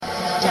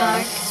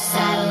Dark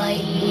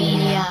Satellite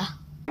Media.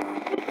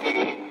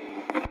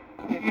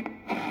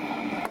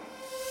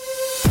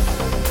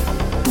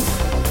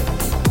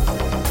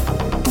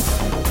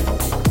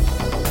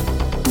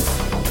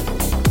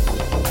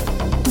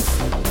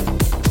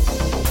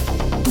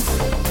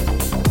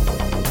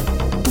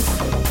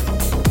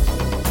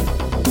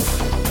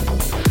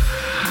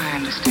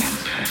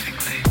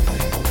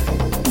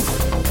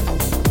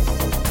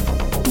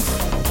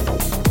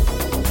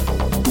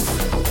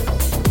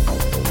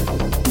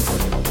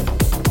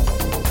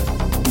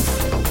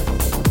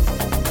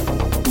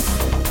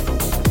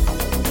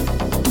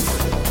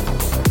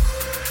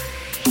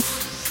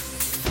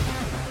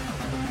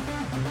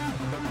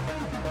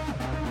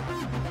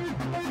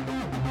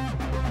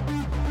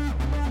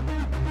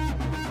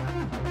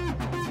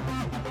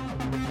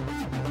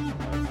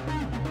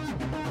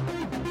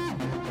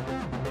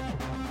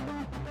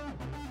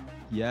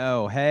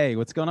 Yo, hey,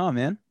 what's going on,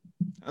 man?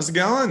 How's it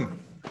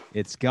going?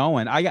 It's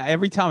going.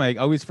 Every time I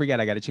always forget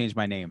I got to change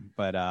my name,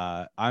 but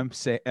I'm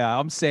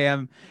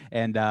Sam,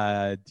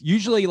 and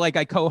usually like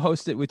I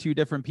co-host it with two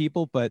different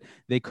people, but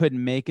they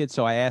couldn't make it,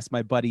 so I asked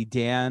my buddy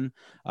Dan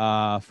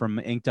from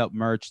Inked Up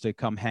Merch to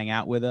come hang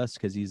out with us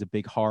because he's a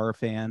big horror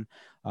fan.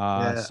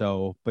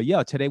 But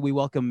yeah, today we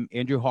welcome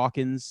Andrew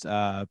Hawkins.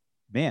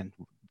 Man,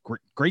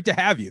 great to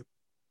have you.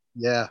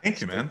 Yeah.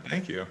 Thank you, man.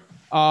 Thank you.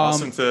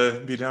 Awesome to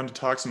be down to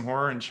talk some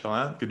horror and chill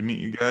out. Good to meet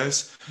you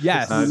guys.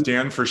 Yes.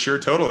 Dan, for sure.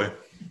 Totally.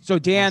 So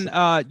Dan,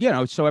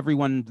 so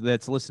everyone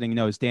that's listening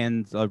knows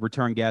Dan's a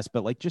return guest,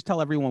 but like just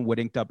tell everyone what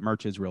Inked Up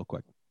Merch is real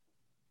quick.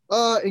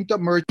 Inked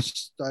Up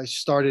Merch, I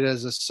started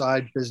as a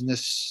side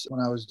business when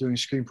I was doing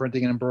screen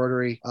printing and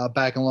embroidery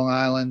back in Long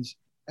Island.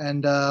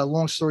 And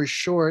long story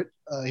short,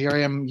 here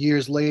I am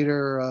years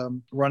later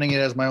running it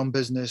as my own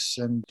business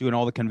and doing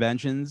all the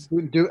conventions.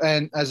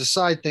 And as a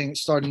side thing,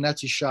 started an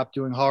Etsy shop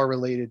doing horror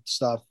related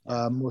stuff,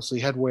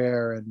 mostly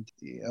headwear. And,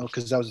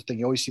 because that was the thing.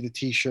 You always see the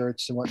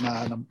T-shirts and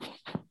whatnot. And I'm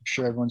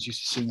sure everyone's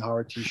used to seeing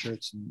horror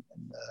T-shirts. And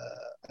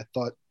I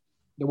thought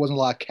there wasn't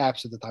a lot of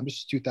caps at the time. This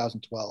is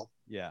 2012.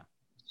 Yeah.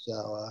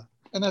 So,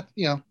 and that,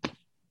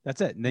 that's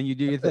it. And then you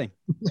do your thing.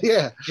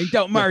 Yeah. Inked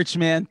Up Merch,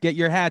 man. Get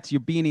your hats,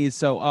 your beanies.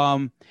 So,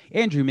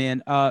 Andrew,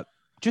 man,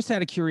 just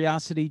out of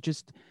curiosity,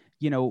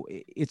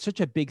 it's such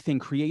a big thing.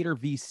 Creator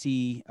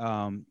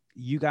VC,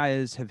 you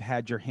guys have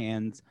had your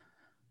hands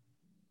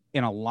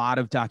in a lot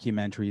of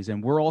documentaries,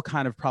 and we're all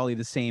kind of probably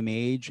the same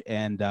age.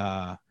 And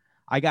I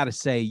got to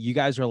say, you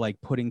guys are like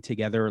putting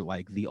together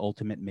like the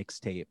ultimate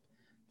mixtape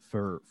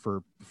for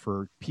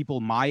people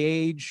my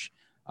age.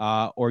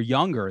 Or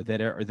younger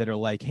that are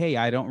like, hey,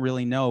 I don't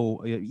really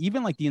know.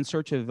 Even like the In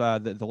Search of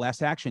the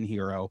Last Action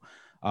Hero,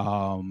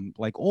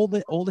 like all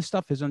the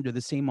stuff is under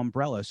the same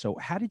umbrella. So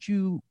how did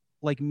you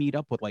like meet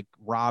up with like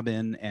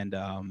Robin and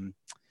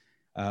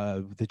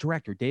the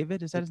director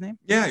David? Is that his name?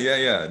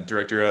 Yeah.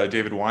 Director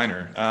David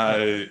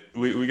Weiner.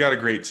 We got a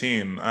great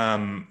team.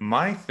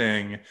 My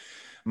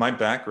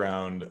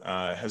background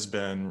has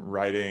been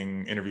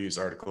writing interviews,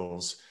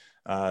 articles,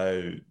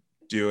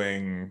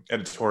 doing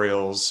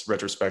editorials,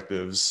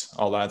 retrospectives,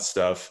 all that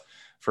stuff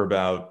for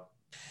about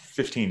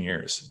 15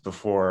 years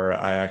before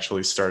I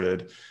actually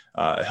started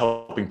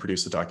helping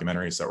produce the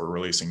documentaries that we're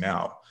releasing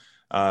now.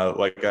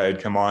 Like I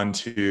had come on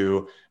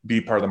to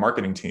be part of the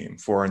marketing team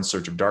for In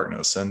Search of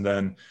Darkness. And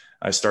then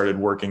I started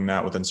working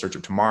that with In Search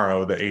of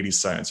Tomorrow, the 80s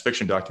science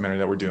fiction documentary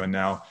that we're doing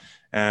now.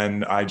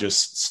 And I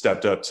just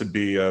stepped up to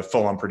be a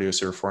full-on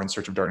producer for In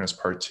Search of Darkness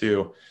Part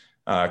 2.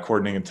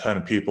 Coordinating a ton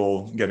of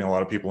people, getting a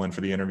lot of people in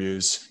for the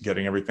interviews,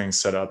 getting everything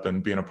set up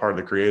and being a part of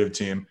the creative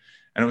team.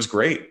 And it was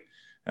great.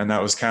 And that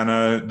was kind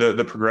of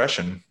the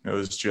progression. It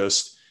was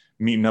just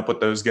meeting up with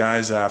those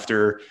guys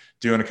after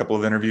doing a couple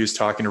of interviews,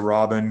 talking to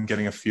Robin,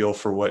 getting a feel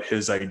for what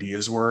his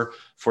ideas were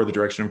for the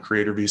direction of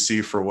Creator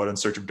VC, for what In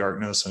Search of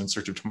Darkness and In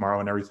Search of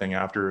Tomorrow and everything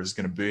after is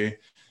going to be,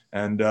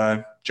 and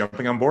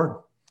jumping on board.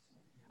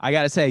 I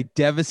got to say,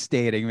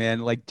 devastating, man.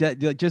 Like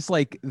just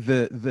like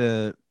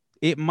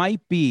it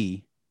might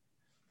be.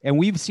 And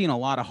we've seen a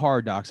lot of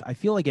horror docs. I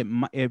feel like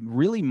it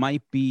really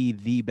might be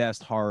the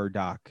best horror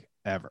doc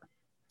ever.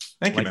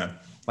 Thank you, man.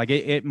 Like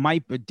it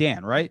might be,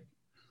 Dan, right?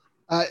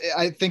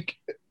 I think,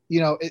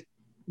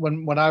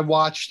 when I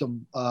watched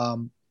them,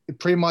 it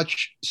pretty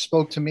much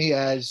spoke to me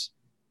as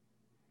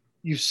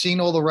you've seen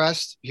all the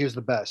rest. Here's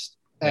the best.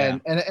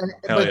 And I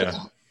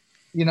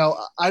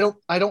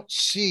don't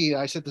see,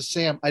 I said to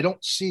Sam, I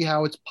don't see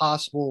how it's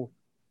possible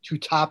to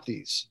top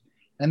these.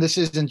 And this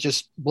isn't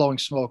just blowing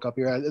smoke up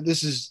here.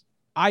 This is,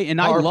 I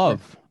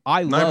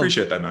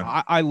appreciate that,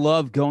 man. I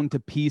love going to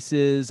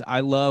pieces. I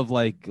love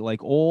like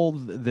all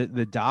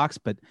the docs,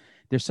 but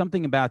there's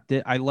something about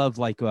that. I love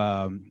like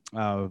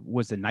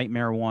was the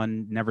Nightmare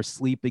one, Never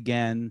Sleep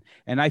Again,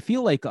 and I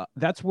feel like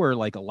that's where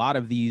like a lot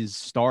of these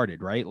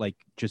started, right? Like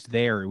just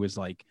there, it was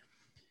like,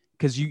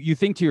 because you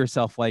think to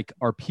yourself like,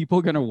 are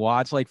people gonna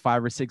watch like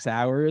 5 or 6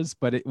 hours?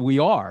 But we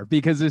are,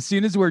 because as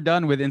soon as we're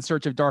done with In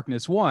Search of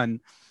Darkness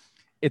 1.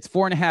 It's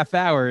 4.5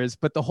 hours,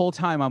 but the whole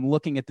time I'm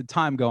looking at the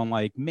time going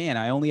like, man,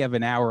 I only have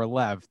an hour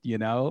left,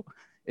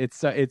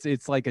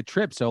 It's like a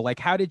trip. So like,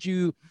 how did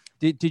you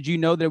did you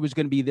know that it was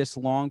going to be this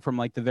long from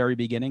like the very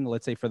beginning?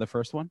 Let's say for the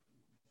first one.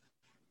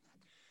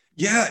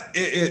 Yeah,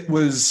 it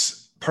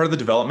was part of the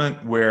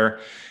development where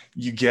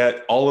you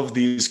get all of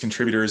these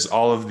contributors,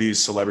 all of these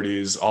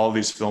celebrities, all of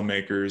these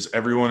filmmakers,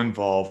 everyone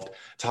involved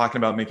talking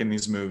about making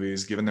these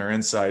movies, giving their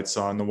insights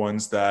on the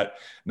ones that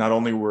not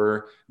only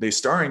were they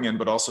starring in,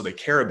 but also they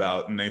care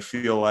about and they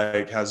feel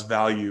like has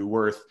value,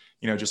 worth,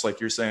 just like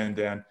you're saying,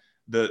 Dan,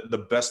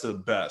 the best of the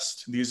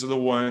best. These are the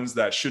ones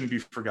that shouldn't be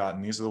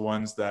forgotten. These are the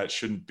ones that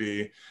shouldn't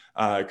be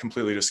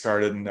completely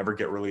discarded and never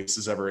get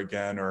releases ever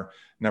again or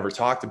never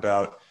talked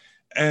about.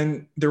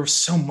 And there was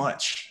so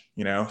much.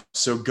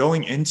 So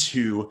going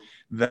into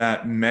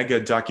that mega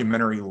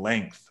documentary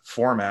length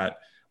format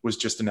was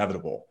just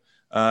inevitable.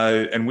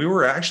 And we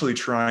were actually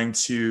trying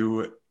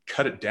to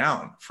cut it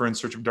down for In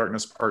Search of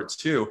Darkness Part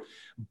 2,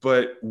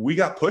 but we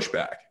got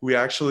pushback. We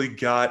actually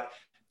got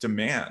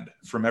demand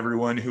from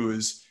everyone who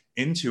is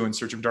into In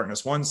Search of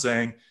Darkness 1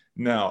 saying,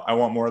 no, I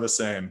want more of the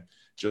same.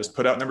 Just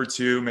put out number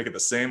 2, make it the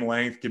same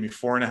length, give me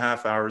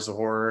 4.5 hours of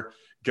horror,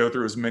 go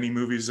through as many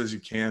movies as you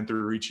can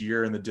through each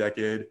year in the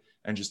decade,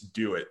 and just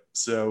do it.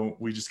 So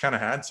we just kind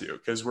of had to,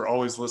 because we're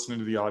always listening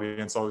to the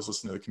audience, always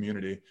listening to the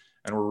community,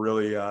 and we're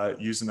really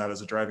using that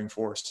as a driving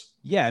force.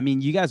 Yeah, I mean,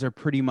 you guys are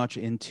pretty much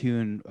in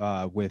tune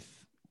with,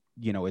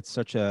 it's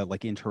such a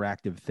like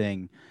interactive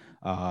thing.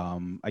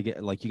 I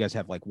get like you guys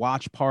have like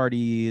watch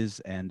parties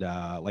and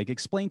like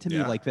explain to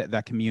me like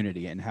that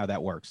community and how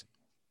that works.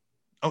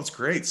 Oh, it's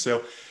great.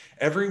 So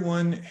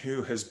everyone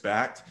who has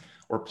backed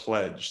or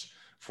pledged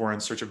for In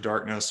Search of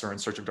Darkness or In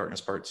Search of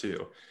Darkness Part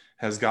 2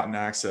 has gotten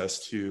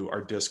access to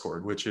our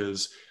Discord, which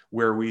is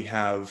where we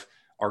have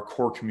our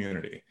core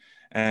community.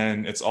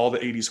 And it's all the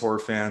 80s horror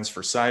fans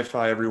for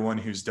sci-fi. Everyone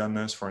who's done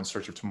this for In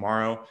Search of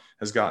Tomorrow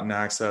has gotten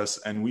access.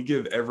 And we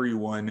give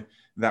everyone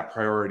that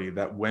priority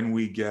that when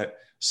we get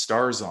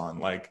stars on,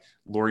 like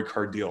Laurie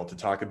Cardeal to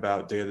talk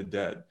about Day of the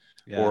Dead,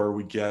 or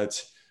we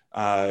get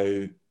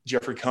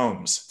Jeffrey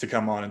Combs to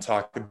come on and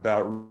talk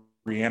about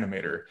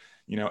Reanimator,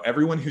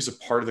 everyone who's a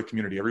part of the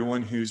community,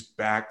 everyone who's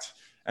backed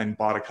and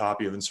bought a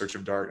copy of In Search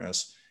of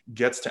Darkness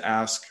gets to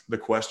ask the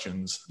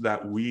questions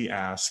that we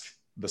ask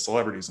the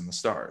celebrities and the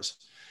stars.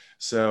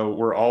 So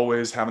we're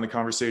always having the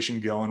conversation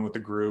going with the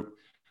group.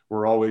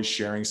 We're always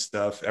sharing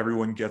stuff.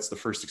 Everyone gets the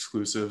first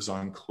exclusives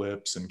on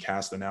clips and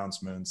cast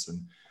announcements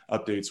and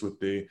updates with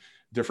the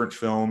different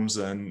films.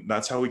 And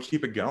that's how we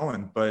keep it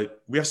going.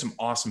 But we have some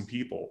awesome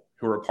people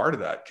who are a part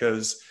of that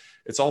because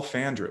it's all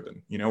fan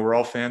driven. We're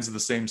all fans of the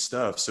same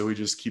stuff. So we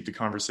just keep the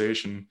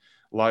conversation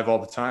live all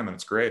the time, and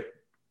it's great.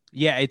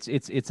 Yeah,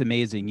 it's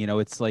amazing.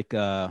 It's like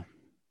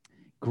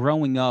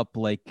growing up,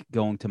 like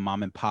going to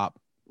mom and pop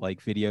like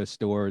video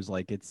stores.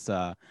 Like it's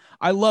I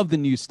love the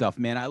new stuff,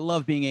 man. I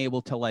love being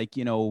able to like,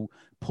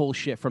 pull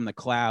shit from the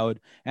cloud.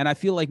 And I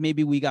feel like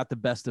maybe we got the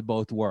best of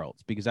both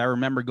worlds, because I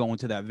remember going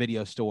to that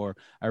video store.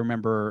 I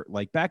remember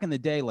like back in the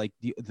day, like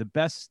the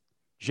best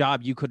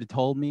job you could have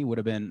told me would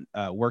have been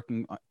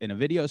working in a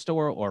video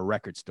store or a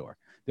record store.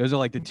 Those are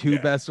like the two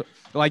best.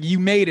 Like you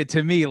made it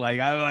to me. Like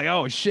I was like,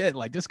 oh shit,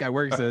 like this guy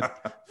works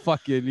at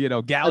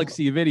fucking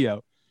Galaxy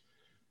Video.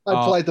 I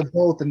applied to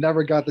both and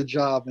never got the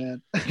job,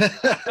 man.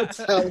 That's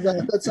how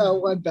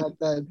it went back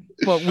then.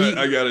 But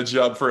I got a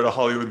job for a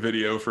Hollywood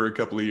Video for a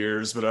couple of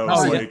years, but I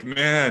was like,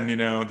 man,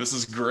 this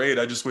is great.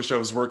 I just wish I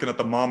was working at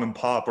the mom and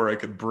pop where I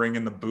could bring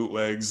in the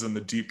bootlegs and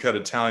the deep cut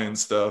Italian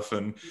stuff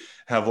and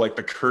have like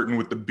the curtain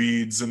with the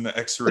beads and the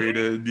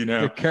X-rated,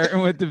 the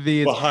curtain with the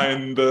beads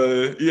behind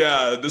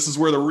this is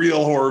where the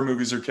real horror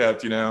movies are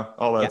kept,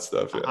 all that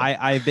stuff. Yeah.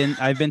 I've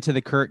been to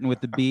the curtain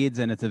with the beads,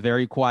 and it's a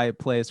very quiet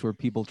place where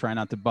people try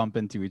not to bump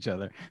into each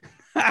other.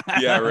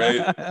 Yeah,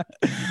 right.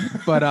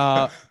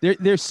 But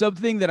there's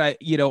something that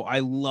I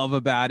love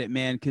about it,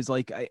 man, because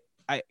like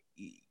I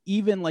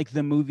even like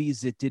the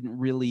movies that didn't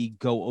really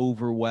go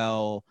over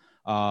well,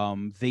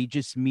 they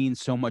just mean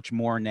so much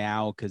more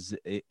now, because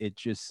it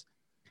just,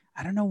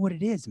 I don't know what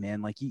it is,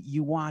 man. Like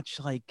you watch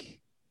like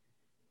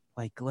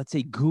let's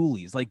say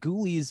Ghoulies. Like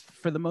Ghoulies,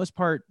 for the most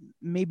part,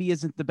 maybe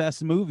isn't the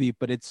best movie,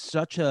 but it's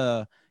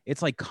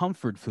like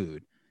comfort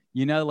food.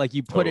 Like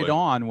you put it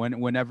on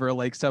whenever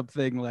like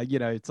something like,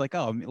 it's like,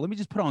 oh, let me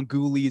just put on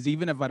Ghoulies,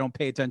 even if I don't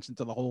pay attention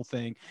to the whole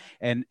thing.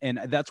 And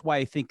that's why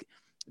I think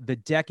the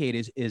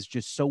decade is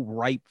just so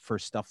ripe for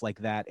stuff like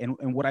that.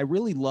 And what I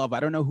really love, I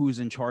don't know who's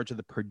in charge of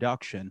the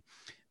production,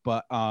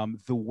 but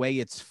the way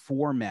it's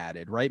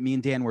formatted, right? Me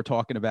and Dan were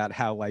talking about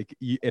how like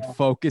it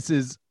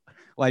focuses,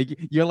 like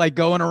you're like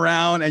going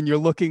around and you're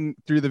looking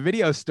through the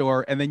video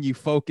store, and then you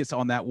focus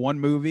on that one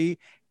movie,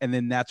 and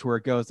then that's where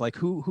it goes. Like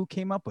who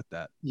came up with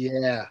that?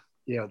 Yeah,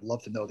 I'd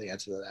love to know the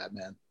answer to that,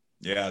 man.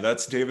 Yeah,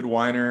 that's David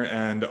Weiner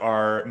and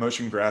our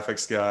motion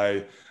graphics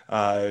guy,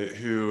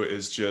 who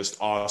is just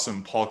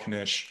awesome, Paul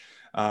Knish,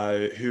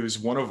 who's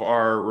one of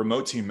our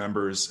remote team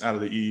members out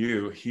of the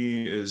EU.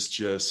 He is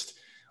just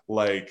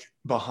like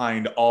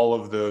behind all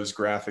of those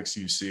graphics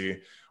you see,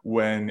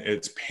 when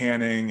it's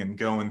panning and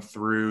going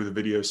through the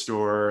video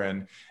store,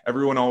 and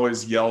everyone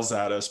always yells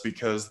at us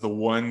because the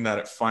one that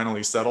it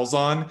finally settles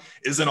on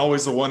isn't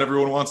always the one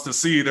everyone wants to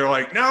see. They're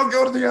like, now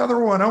go to the other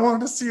one. I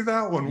wanted to see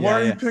that one.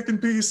 Why are you picking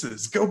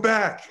pieces? Go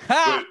back.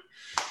 But,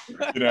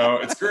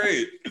 it's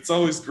great. It's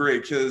always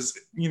great because,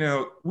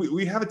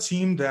 we have a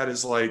team that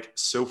is like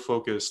so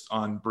focused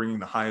on bringing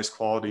the highest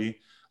quality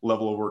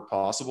level of work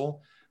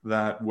possible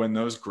that when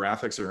those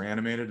graphics are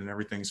animated and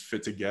everything's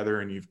fit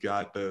together and you've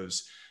got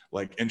those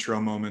like intro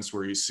moments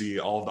where you see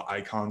all of the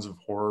icons of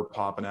horror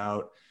popping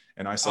out,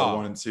 and I saw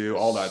 1 and 2,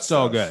 all that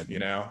so stuff.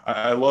 Good.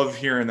 I love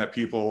hearing that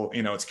people,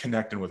 it's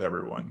connecting with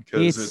everyone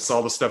because it's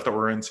all the stuff that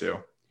we're into.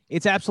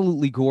 It's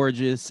absolutely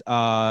gorgeous.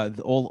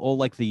 All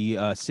like the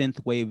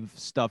synth wave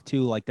stuff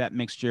too, like that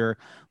mixture,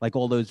 like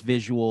all those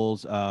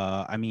visuals.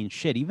 I mean,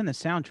 shit, even the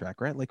soundtrack,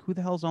 right? Like, who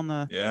the hell's on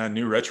the? Yeah,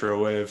 new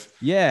retro wave.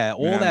 Yeah,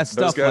 all that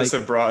stuff. Those guys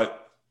have brought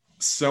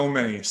so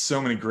many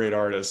great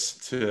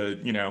artists to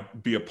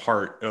be a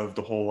part of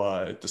the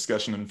whole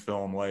discussion in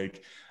film.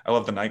 Like, I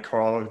love the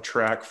Nightcrawler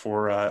track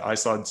for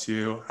ISOD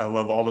 2. I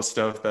love all the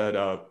stuff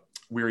that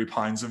Weary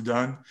Pines have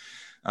done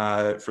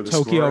for the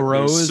Tokyo score.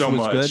 Rose so was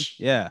much.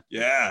 Good.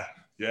 Yeah.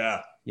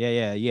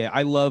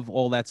 I love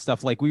all that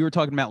stuff. Like, we were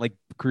talking about like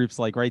groups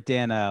like, right,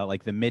 Dan,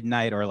 like the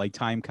Midnight or like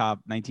Time Cop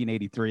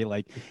 1983.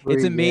 Like,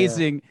 it's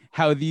amazing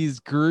how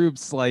these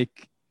groups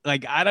like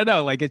I don't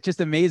know, like, it's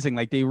just amazing.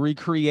 Like, they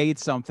recreate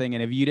something,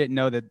 and if you didn't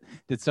know that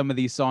some of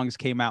these songs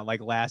came out like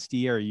last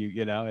year,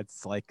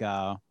 it's like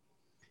I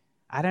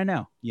don't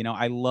know,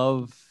 I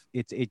love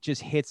it. It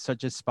just hits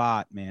such a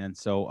spot, man.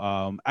 So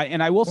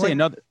I will say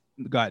another.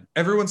 Go ahead.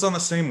 Everyone's on the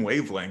same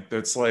wavelength.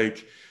 It's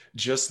like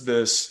just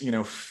this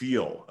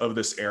feel of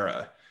this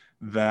era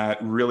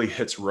that really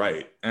hits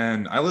right.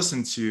 And I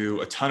listen to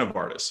a ton of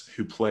artists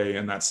who play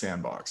in that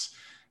sandbox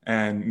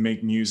and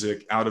make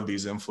music out of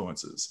these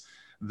influences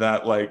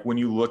that, like, when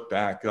you look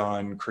back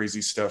on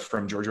crazy stuff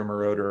from Giorgio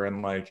Moroder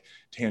and like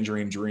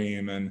Tangerine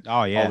Dream and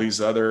all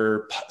these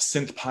other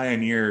synth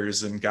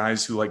pioneers and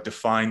guys who like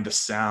defined the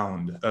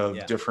sound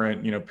of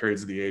different,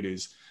 periods of the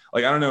 80s.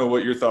 Like, I don't know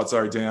what your thoughts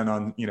are, Dan,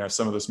 on,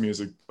 some of this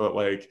music, but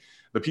like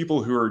the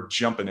people who are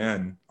jumping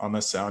in on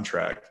this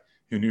soundtrack,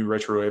 who New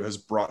Retrowave has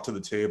brought to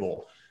the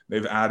table,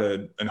 they've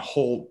added a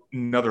whole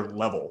another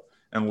level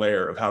and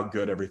layer of how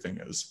good everything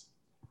is.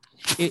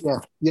 Go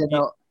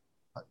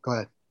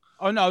ahead.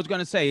 Oh no, I was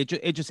gonna say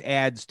it just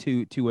adds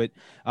to it.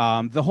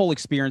 The whole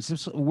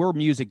experience. We're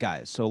music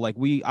guys, so like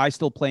I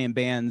still play in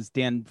bands.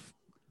 Dan,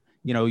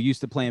 used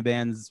to play in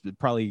bands.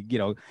 Probably,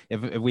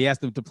 if we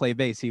asked him to play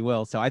bass, he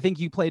will. So I think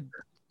you played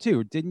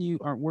too, didn't you?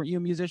 Weren't you a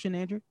musician,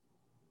 Andrew?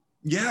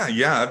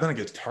 Yeah. I've been a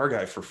guitar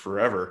guy for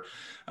forever.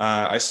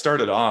 I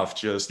started off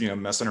just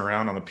messing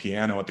around on the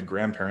piano at the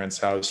grandparents'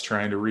 house,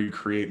 trying to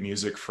recreate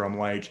music from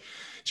like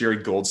Jerry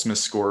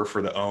Goldsmith's score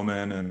for The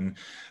Omen and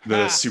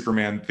the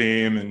Superman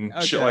theme and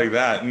shit like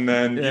that. And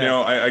then,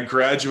 I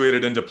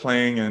graduated into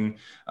playing in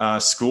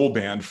school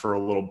band for a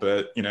little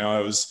bit. I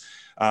was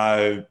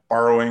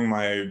borrowing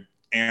my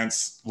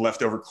aunt's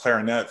leftover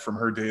clarinet from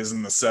her days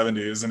in the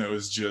 70s, and it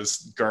was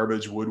just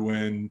garbage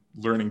woodwind,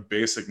 learning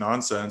basic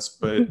nonsense.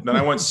 But then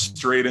I went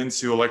straight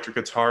into electric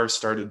guitar,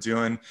 started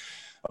doing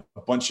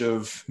a bunch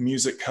of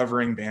music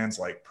covering bands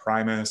like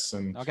Primus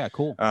and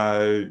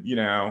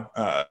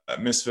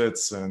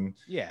Misfits and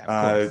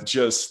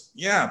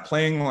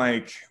playing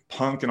like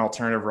punk and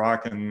alternative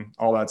rock and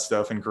all that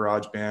stuff in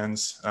garage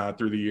bands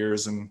through the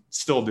years, and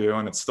still do,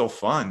 and it's still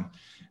fun.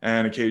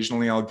 And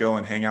occasionally I'll go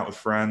and hang out with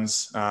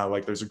friends.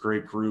 Like, there's a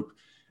great group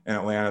in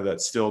Atlanta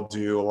that still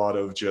do a lot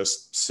of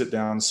just sit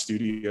down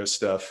studio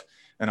stuff,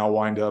 and I'll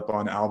wind up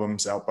on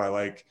albums out by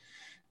like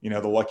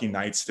the Lucky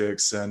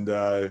Nightsticks and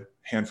a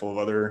handful of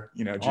other,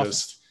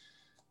 just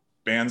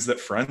bands that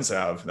friends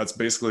have. That's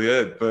basically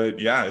it. But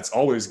yeah, it's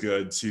always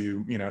good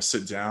to,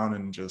 sit down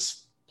and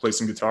just play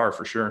some guitar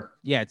for sure.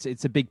 Yeah,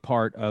 it's a big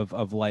part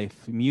of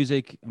life,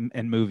 music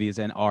and movies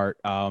and art.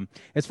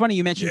 It's funny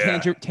you mentioned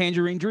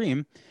Tangerine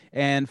Dream,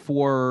 and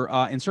for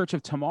In Search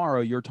of Tomorrow,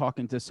 you're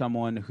talking to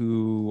someone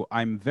who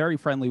I'm very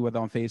friendly with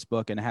on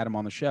Facebook and had him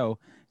on the show,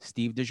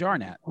 Steve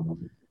DeJarnat.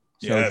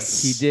 So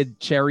he did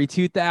Cherry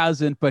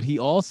 2000, but he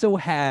also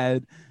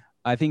had,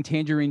 I think,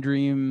 Tangerine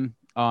Dream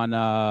on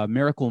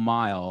Miracle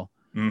Mile,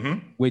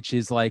 which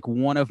is like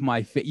one of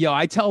my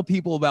I tell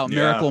people about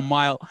Miracle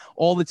Mile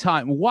all the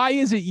time. Why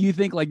is it you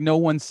think like no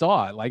one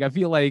saw it? Like, I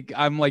feel like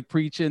I'm like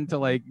preaching to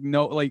like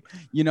no, like,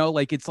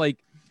 like it's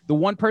like the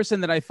one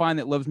person that I find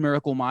that loves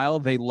Miracle Mile,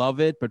 they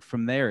love it, but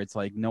from there it's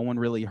like no one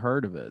really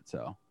heard of it.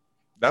 So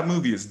that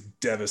movie is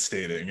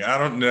devastating. I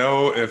don't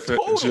know if it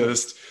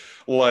just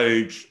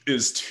like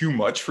is too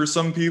much for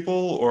some people,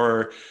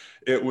 or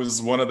it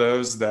was one of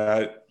those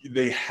that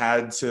they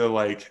had to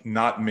like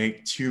not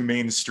make too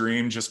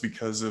mainstream just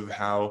because of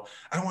how,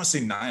 I don't want to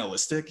say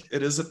nihilistic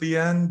it is at the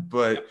end,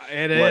 but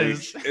It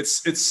like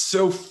is. it's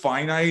so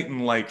finite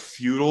and like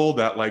futile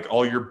that like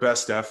all your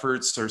best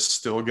efforts are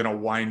still gonna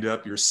wind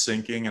up you're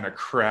sinking in a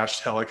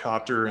crashed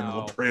helicopter in No.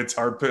 La Brea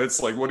tar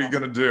pits. Like, what are you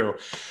gonna do?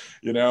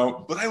 You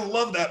know, but I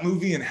love that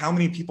movie and how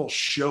many people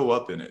show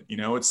up in it. You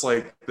know, it's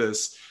like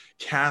this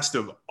cast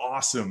of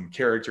awesome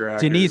character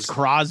actors. Denise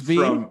Crosby.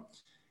 From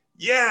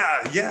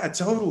yeah,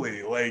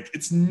 totally. Like,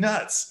 it's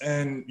nuts.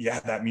 And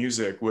yeah, that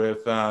music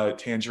with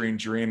Tangerine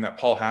Dream that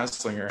Paul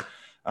Haslinger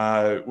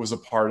was a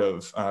part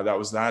of. That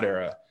was that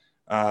era.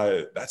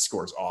 That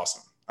score's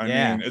awesome. I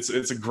mean,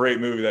 it's a great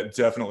movie that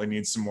definitely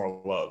needs some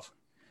more love.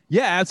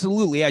 Yeah,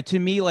 absolutely. Yeah, to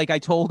me, like I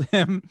told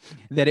him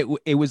that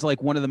it was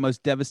like one of the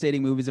most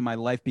devastating movies in my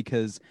life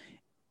because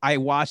I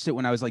watched it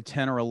when I was like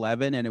 10 or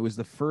 11, and it was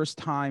the first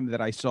time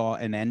that I saw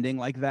an ending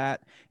like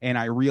that, and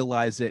I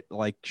realized it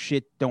like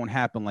shit don't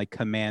happen like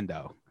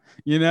Commando.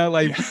 You know,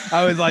 like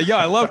I was like, yo,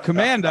 I love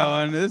Commando,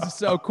 and this is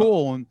so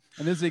cool, and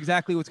this is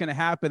exactly what's gonna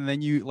happen. And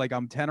then you like,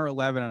 I'm 10 or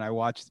 11, and I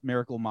watched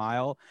Miracle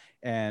Mile,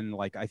 and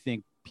like I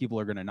think people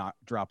are gonna not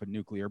drop a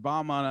nuclear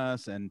bomb on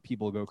us, and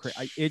people go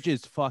crazy. It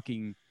just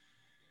fucking.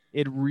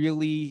 It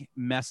really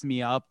messed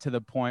me up to the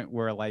point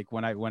where like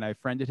when I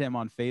friended him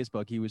on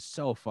Facebook, he was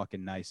so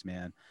fucking nice,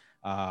 man.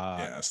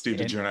 Yeah, Steve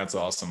DeJohnette's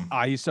awesome.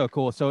 He's so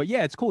cool. So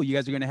yeah, it's cool. You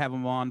guys are gonna have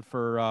him on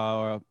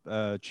for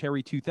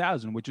Cherry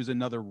 2000, which is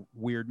another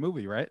weird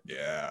movie, right?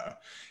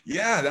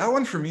 Yeah, that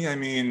one for me. I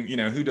mean, you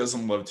know, who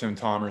doesn't love Tim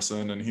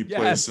Thomerson, and he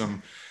plays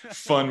some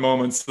fun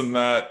moments in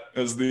that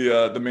as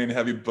the main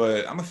heavy.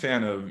 But I'm a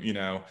fan of, you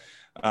know,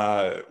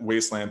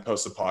 wasteland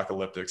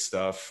post-apocalyptic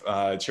stuff.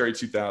 Cherry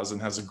 2000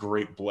 has a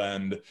great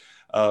blend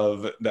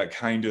of that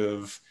kind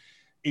of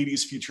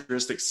 80s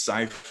futuristic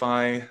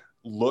sci-fi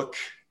look,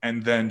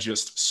 and then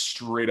just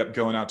straight up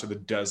going out to the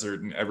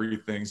desert and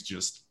everything's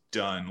just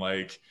done,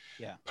 like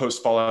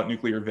post Fallout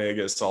Nuclear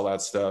Vegas, all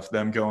that stuff,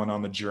 them going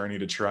on the journey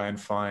to try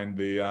and find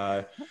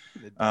the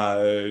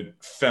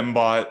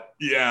fembot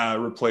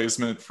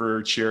replacement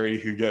for Cherry,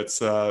 who gets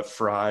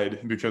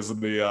fried because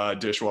of the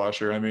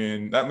dishwasher. I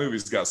mean, that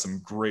movie's got some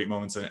great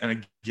moments in it,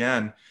 and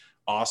again,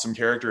 awesome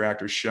character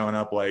actors showing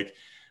up like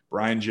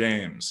Brian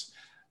James,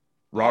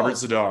 Robert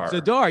Zadar.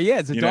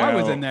 Zadar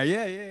was in there.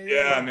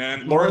 Yeah,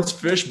 man. Lawrence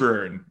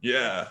Fishburne.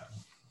 Yeah,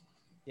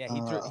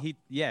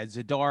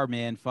 Zadar,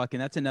 man. Fucking,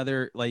 that's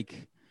another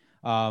like.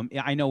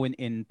 I know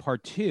in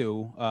part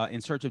 2, in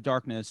Search of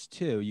Darkness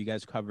 2, you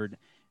guys covered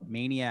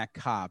Maniac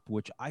Cop,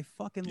 which I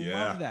fucking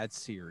love that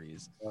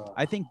series.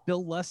 I think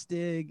Bill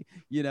Lustig,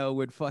 you know,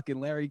 with fucking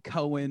Larry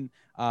Cohen.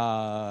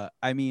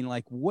 I mean,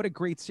 like, what a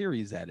great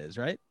series that is,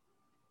 right?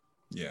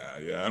 Yeah.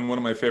 And one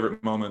of my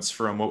favorite moments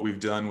from what we've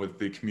done with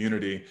the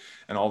community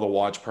and all the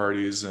watch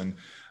parties and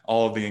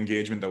all of the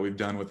engagement that we've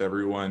done with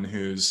everyone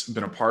who's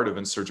been a part of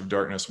In Search of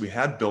Darkness, we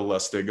had Bill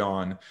Lustig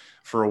on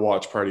for a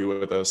watch party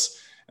with us,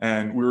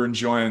 and we were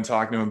enjoying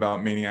talking to him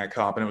about Maniac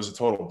Cop, and it was a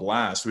total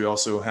blast. We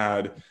also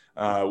had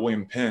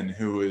William Penn,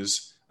 who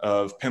is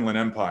of Penland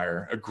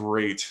Empire, a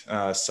great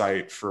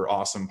site for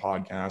awesome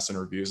podcasts and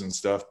reviews and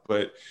stuff.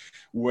 But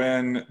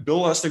when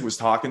Bill Lustig was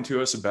talking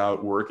to us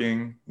about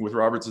working with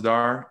Robert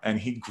Zadar, and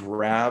he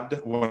grabbed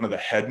one of the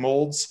head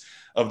molds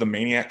of the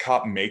Maniac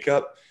Cop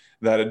makeup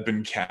that had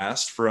been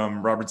cast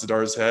from Robert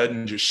Zadar's head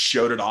and just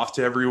showed it off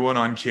to everyone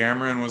on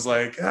camera and was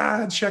like,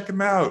 check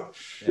him out.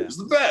 It was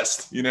the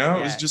best, you know?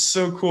 It was just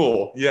so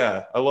cool.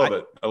 Yeah, I love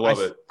it. I love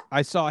it.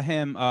 I saw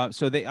him.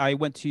 I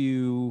went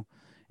to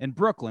in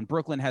Brooklyn.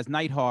 Brooklyn has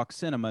Nighthawk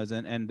Cinemas,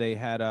 and they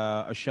had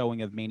a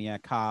showing of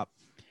Maniac Cop.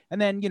 And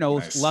then, you know,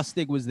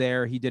 Lustig was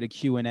there. He did a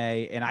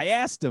Q&A, and I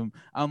asked him,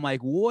 I'm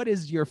like, what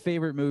is your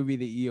favorite movie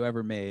that you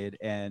ever made?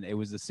 And it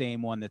was the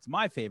same one that's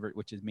my favorite,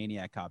 which is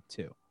Maniac Cop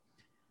 2.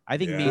 I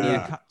think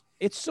Maniac Cop,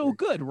 it's so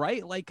good,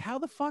 right? Like, how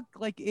the fuck,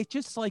 like, it's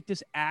just like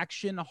this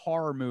action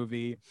horror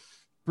movie.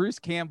 Bruce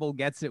Campbell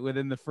gets it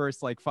within the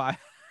first, like, 5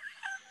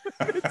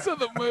 minutes of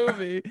the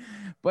movie,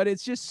 but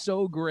it's just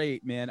so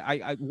great, man.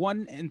 I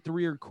 1 and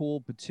 3 are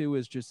cool, but 2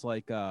 is just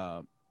like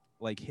a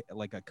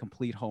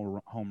complete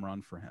home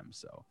run for him.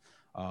 So,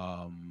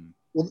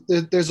 well,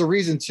 there's a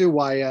reason too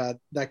why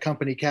that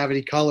company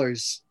Cavity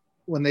Colors,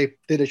 when they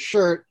did a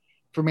shirt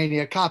for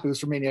Maniac Cop, it was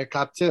for Maniac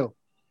Cop 2.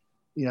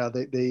 You know,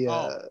 they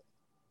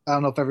I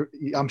don't know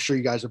if I'm sure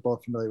you guys are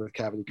both familiar with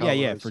Cavity Colors.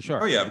 Yeah, for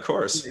sure. Oh yeah, of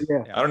course.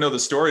 Yeah. I don't know the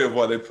story of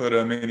why they put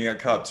a Maniac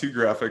Cop 2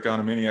 graphic on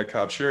a Maniac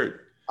Cop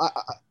shirt.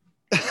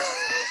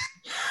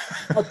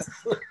 That's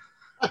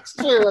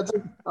true. That's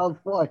a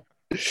point.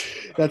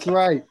 That's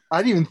right. I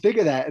didn't even think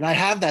of that, and I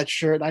have that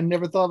shirt. I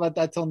never thought about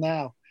that till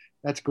now.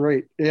 That's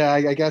great. Yeah,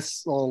 I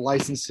guess all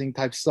licensing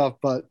type stuff,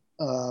 but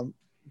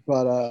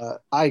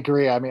I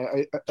agree. I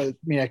mean,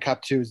 Maniac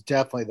Cop 2 is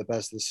definitely the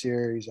best of the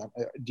series.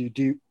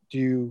 Do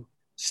you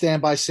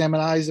stand by Sam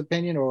and I's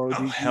opinion, or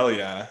hell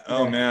yeah.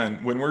 Oh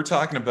man, when we're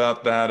talking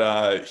about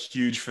that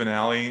huge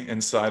finale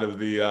inside of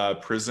the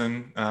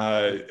prison,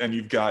 and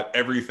you've got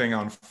everything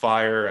on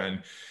fire,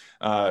 and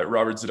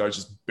Robert Zadar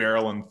just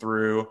barreling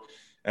through,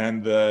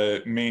 and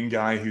the main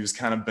guy who's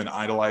kind of been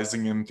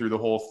idolizing him through the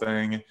whole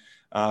thing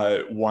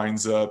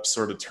winds up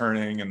sort of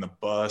turning in the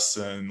bus,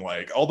 and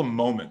like all the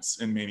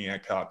moments in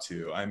Maniac Cop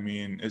 2. I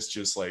mean, it's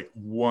just like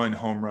one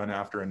home run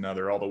after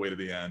another all the way to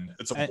the end.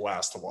 It's a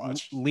blast to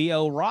watch.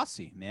 Leo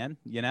Rossi, man,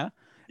 you know?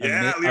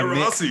 Yeah, Leo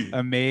Rossi.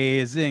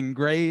 Amazing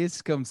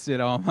Grace, come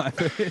sit on my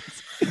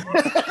face.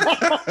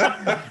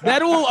 That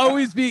will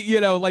always be,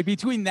 you know, like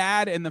between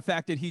that and the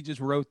fact that he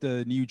just wrote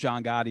the new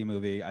John Gotti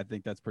movie, I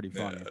think that's pretty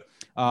funny.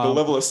 Yeah. The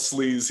level of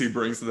sleaze he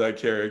brings to that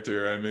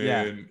character, I mean,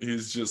 Yeah.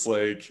 he's just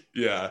like,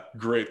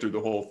 great through the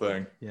whole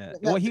thing. Yeah.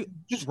 Now, Well, he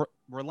just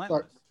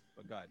relentless.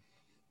 But go ahead.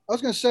 I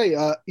was going to say,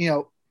 you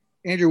know,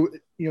 Andrew,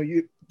 you know,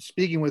 you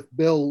speaking with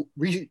Bill,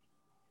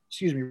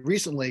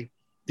 recently,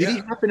 did he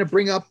happen to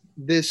bring up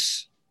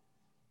this?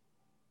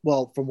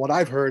 Well, from what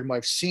I've heard and what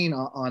I've seen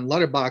on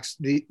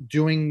Letterboxd,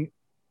 doing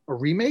a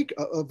remake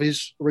of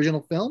his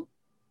original film?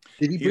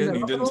 Did he bring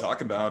that up? He didn't talk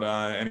about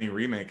any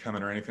remake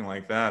coming or anything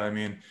like that. I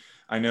mean,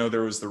 I know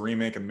there was the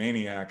remake of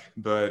Maniac,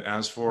 but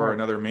as for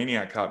another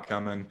Maniac Cop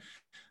coming,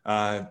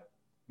 no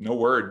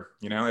word.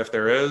 You know, if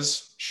there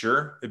is,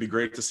 sure, it'd be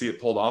great to see it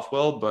pulled off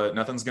well, but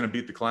nothing's going to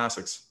beat the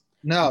classics.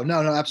 No,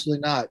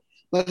 absolutely not.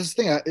 But this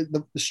thing,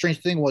 the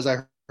strange thing was, I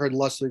heard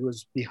Lustig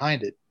was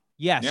behind it.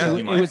 Yeah, so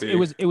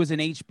it was an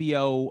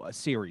HBO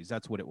series.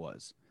 That's what it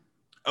was.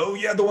 Oh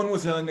yeah, the one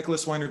with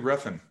Nicholas Winding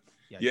Refn.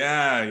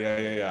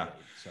 Yeah.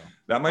 So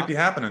that might be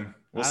happening.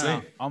 We'll see.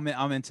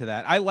 I'm into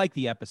that. I like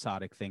the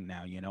episodic thing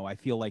now. You know, I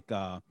feel like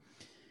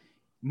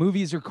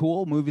movies are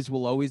cool. Movies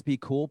will always be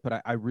cool,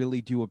 but I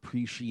really do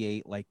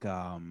appreciate like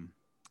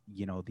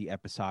you know, the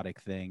episodic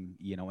thing.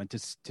 You know, and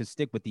to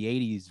stick with the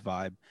 '80s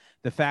vibe,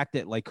 the fact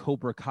that like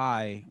Cobra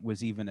Kai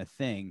was even a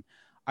thing.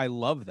 I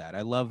love that.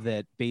 I love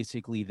that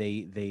basically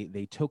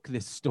they took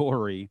this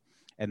story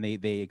and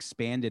they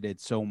expanded it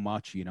so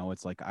much. You know,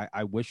 it's like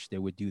I wish they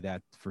would do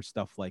that for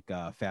stuff like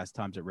Fast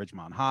Times at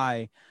Ridgemont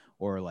High,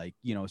 or like,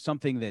 you know,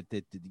 something that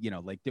you know,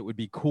 like that would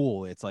be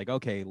cool. It's like,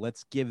 okay,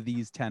 let's give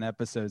these 10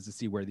 episodes to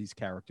see where these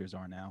characters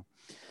are now.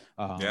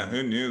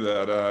 Who knew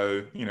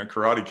that you know,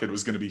 Karate Kid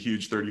was going to be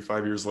huge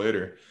 35 years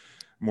later,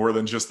 more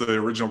than just the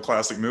original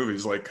classic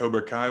movies. Like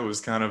Cobra Kai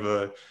was kind of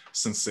a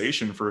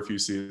sensation for a few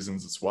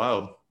seasons. It's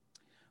wild.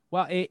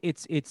 Well,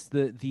 it's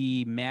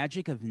the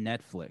magic of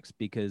Netflix,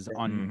 because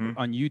on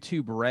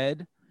YouTube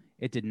Red,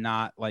 it did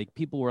not, like,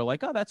 people were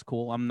like, oh, that's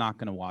cool, I'm not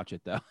gonna watch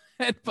it though.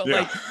 But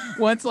like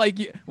once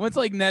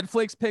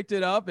Netflix picked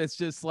it up, it's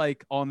just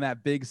like on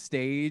that big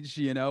stage,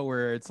 you know,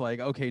 where it's like,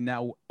 okay,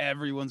 now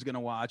everyone's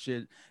gonna watch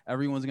it,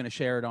 everyone's gonna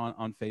share it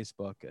on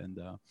Facebook. And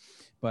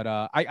but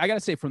I gotta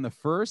say, from the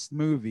first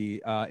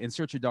movie, In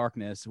Search of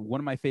Darkness, one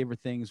of my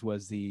favorite things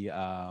was the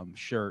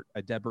shirt,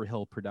 a Deborah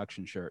Hill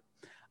production shirt.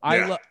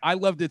 I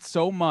loved it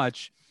so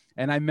much,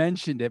 and I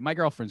mentioned it. My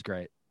girlfriend's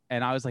great,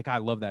 and I was like, I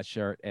love that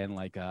shirt. And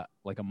like a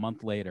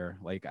month later,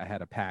 like I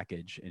had a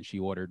package, and she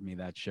ordered me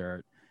that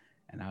shirt,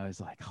 and I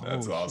was like, oh,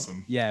 that's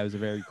awesome. Yeah, it was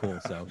very cool.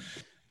 So,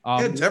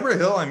 Deborah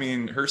Hill, I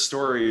mean, her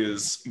story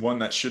is one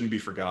that shouldn't be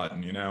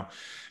forgotten. You know,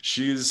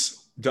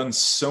 she's done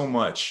so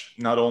much,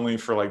 not only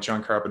for like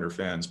John Carpenter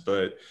fans,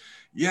 but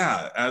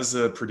as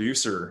a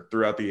producer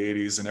throughout the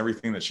 '80s and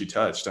everything that she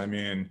touched. I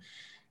mean,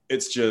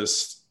 it's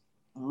just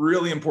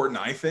really important,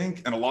 I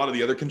think, and a lot of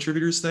the other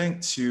contributors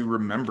think, to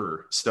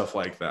remember stuff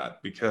like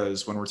that,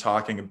 because when we're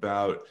talking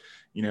about,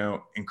 you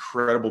know,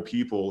 incredible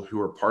people who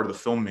are part of the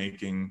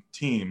filmmaking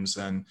teams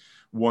and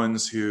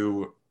ones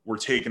who were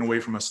taken away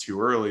from us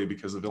too early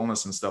because of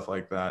illness and stuff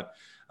like that,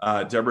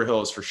 Deborah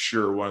Hill is for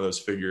sure one of those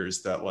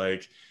figures that,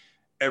 like,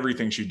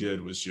 everything she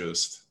did was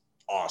just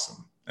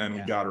awesome, and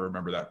we got to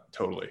remember that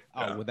totally.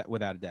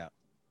 Without a doubt.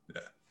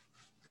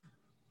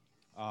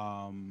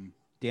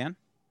 Dan?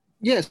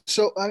 Yes.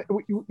 So,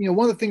 you know,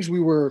 one of the things we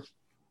were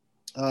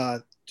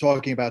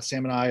talking about,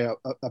 Sam and I,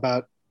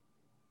 about,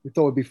 we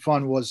thought would be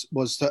fun was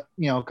to,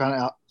 you know,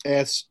 kind of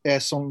ask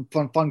some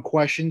fun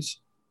questions.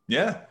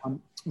 Yeah.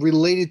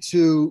 Related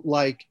to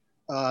like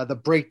the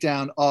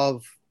breakdown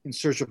of In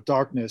Search of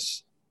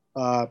Darkness,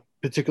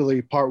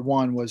 particularly part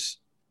one was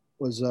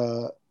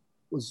on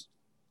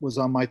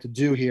my to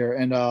do here,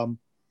 and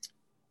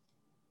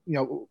you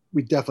know,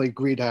 we definitely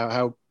agreed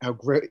how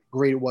great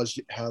it was,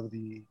 how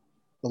the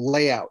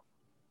layout.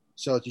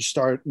 So you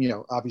start, you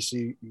know,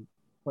 obviously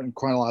in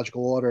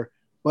chronological order,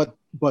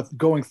 but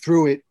going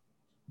through it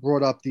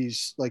brought up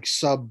these like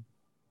subplots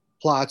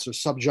or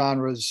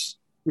subgenres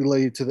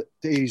related to the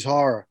 80s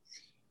horror.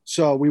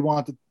 So we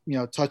want to, you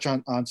know, touch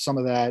on some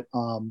of that,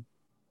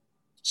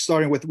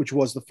 starting with, which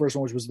was the first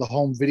one, which was the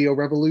home video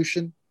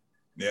revolution.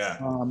 Yeah.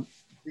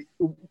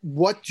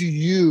 What do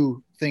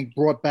you think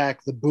brought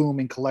back the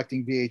boom in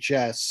collecting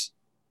VHS?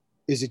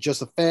 Is it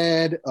just a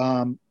fad?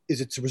 Is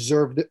it to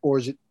preserve it, or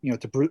is it, you know,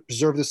 to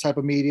preserve this type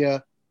of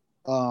media?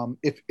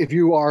 If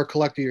you are a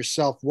collector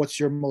yourself, what's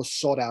your most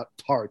sought out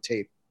horror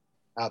tape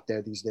out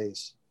there these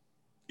days?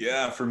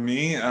 Yeah, for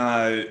me,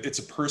 it's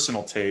a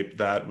personal tape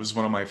that was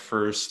one of my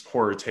first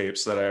horror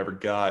tapes that I ever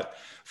got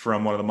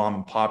from one of the mom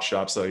and pop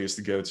shops that I used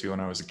to go to when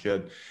I was a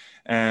kid.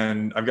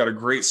 And I've got a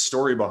great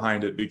story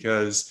behind it,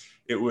 because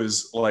it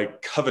was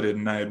like coveted,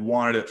 and I had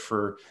wanted it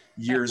for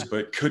years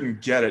but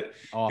couldn't get it.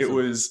 Awesome. It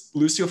was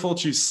Lucio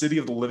Fulci's City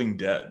of the Living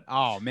Dead.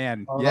 Oh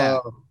man, yeah,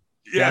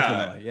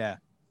 definitely, yeah.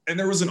 And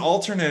there was an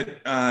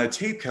alternate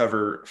tape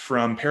cover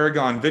from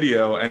Paragon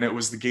Video, and it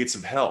was The Gates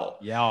of Hell.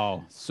 Yeah,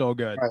 oh, so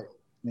good. Right.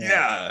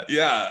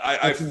 Yeah.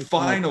 I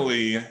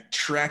finally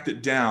tracked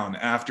it down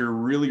after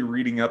really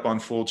reading up on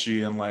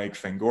Fulci and like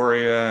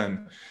Fangoria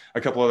and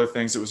a couple other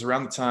things. It was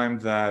around the time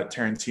that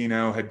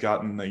Tarantino had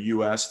gotten the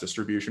US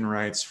distribution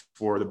rights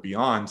for The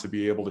Beyond to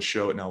be able to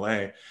show it in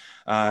LA.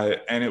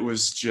 And it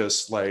was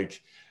just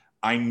like,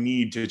 I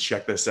need to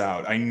check this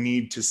out. I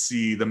need to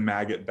see the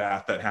maggot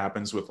bath that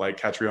happens with like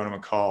Catriona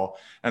McCall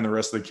and the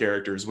rest of the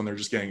characters when they're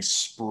just getting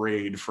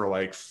sprayed for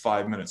like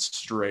 5 minutes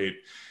straight.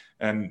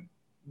 And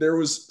there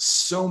was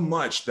so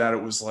much that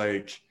it was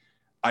like,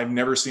 I've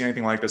never seen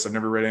anything like this. I've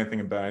never read anything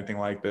about anything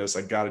like this.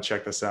 I got to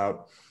check this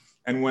out.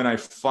 And when I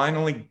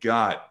finally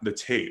got the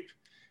tape,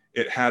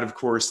 it had, of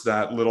course,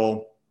 that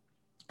little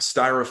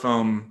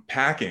styrofoam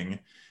packing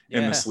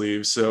in the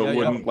sleeve, so it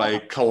wouldn't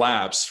like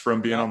collapse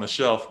from being on the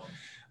shelf.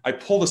 I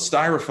pull the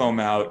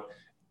styrofoam out,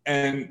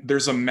 and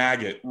there's a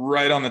maggot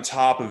right on the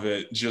top of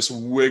it, just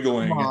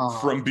wiggling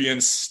from being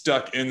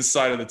stuck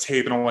inside of the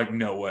tape. And I'm like,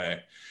 no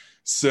way.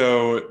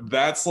 So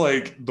that's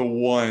like the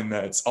one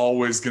that's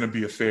always going to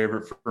be a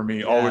favorite for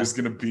me, always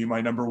going to be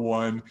my number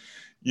one,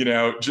 you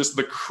know, just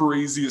the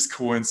craziest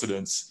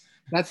coincidence.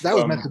 That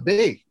was meant to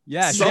be.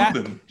 Yeah.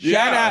 Something.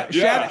 Shout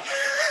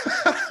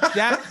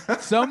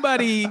out.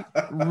 Somebody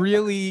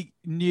really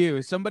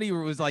knew. Somebody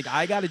was like,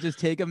 I got to just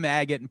take a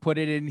maggot and put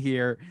it in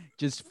here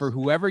just for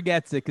whoever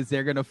gets it, because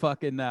they're going to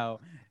fucking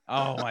know.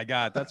 Oh my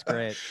God. That's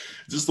great.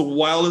 Just the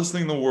wildest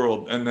thing in the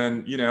world. And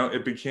then, you know,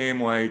 it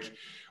became like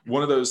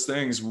one of those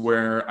things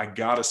where I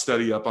got to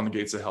study up on the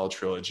Gates of Hell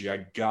trilogy.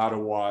 I got to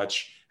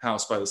watch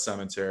House by the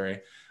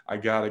Cemetery. I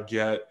got to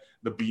get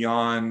the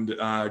Beyond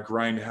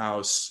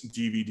Grindhouse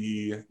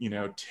DVD, you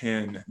know,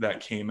 tin that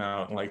came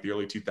out in like the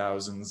early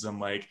 2000s, and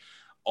like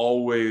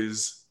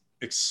always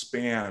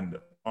expand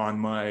on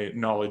my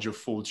knowledge of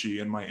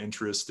Fulci and my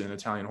interest in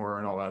Italian horror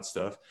and all that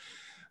stuff.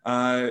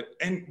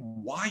 And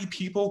why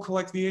people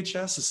collect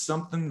VHS is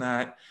something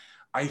that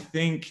I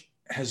think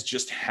has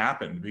just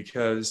happened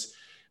because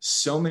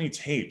so many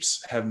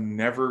tapes have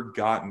never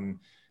gotten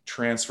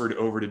transferred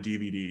over to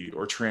DVD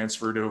or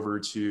transferred over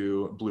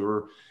to Blu,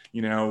 or,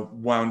 you know,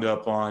 wound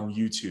up on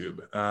YouTube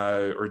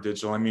or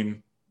digital. I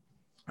mean,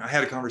 I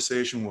had a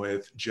conversation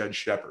with Jed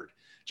Shepard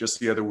just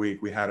the other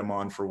week. We had him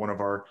on for one of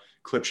our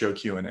clip show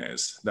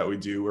Q&As that we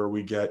do, where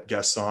we get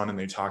guests on and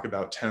they talk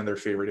about 10 of their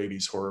favorite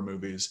 80s horror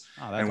movies.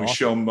 And we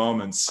show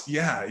moments.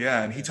 Yeah.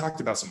 And he talked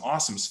about some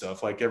awesome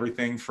stuff, like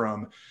everything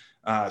from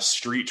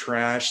Street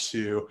Trash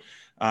to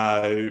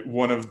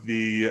one of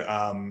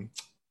the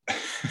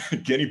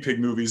guinea pig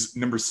movies,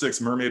 number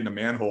 6, Mermaid in a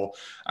Manhole.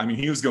 I mean,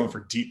 he was going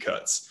for deep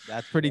cuts.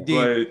 That's pretty deep.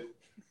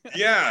 But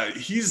yeah,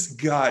 he's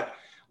got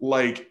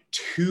like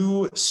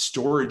 2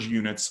 storage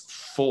units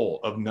full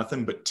of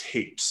nothing but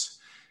tapes,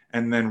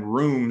 and then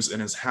rooms in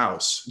his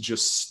house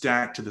just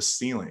stacked to the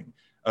ceiling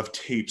of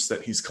tapes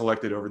that he's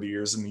collected over the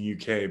years in the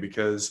UK,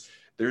 because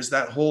there's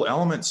that whole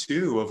element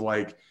too of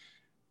like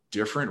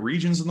different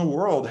regions in the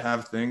world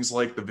have things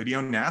like the video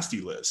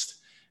nasty list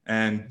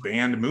and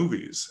banned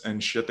movies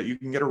and shit that you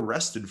can get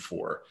arrested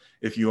for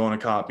if you own a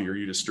copy or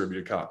you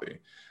distribute a copy.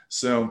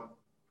 So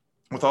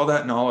with all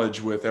that knowledge,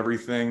 with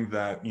everything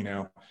that, you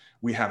know,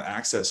 we have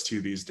access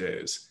to these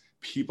days,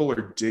 people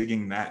are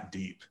digging that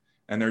deep,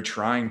 and they're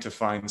trying to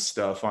find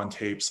stuff on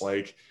tapes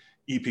like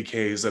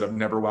EPKs that have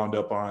never wound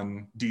up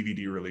on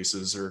DVD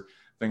releases or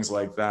things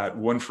like that.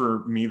 One for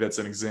me that's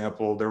an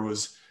example, there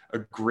was a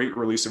great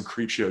release of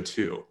Creepshow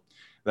 2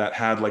 that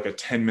had like a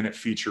 10-minute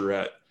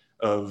featurette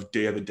of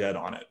Day of the Dead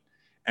on it.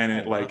 And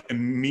it like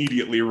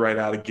immediately right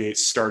out of gate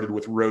started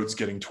with Rhodes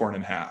getting torn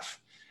in half.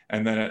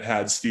 And then it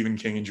had Stephen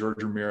King and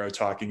George Romero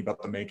talking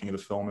about the making of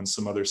the film and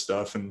some other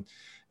stuff. And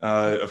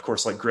of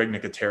course, like Greg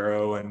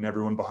Nicotero and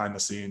everyone behind the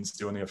scenes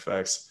doing the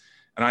effects.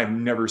 And I've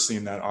never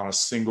seen that on a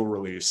single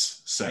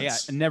release since. Yeah,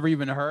 I never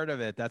even heard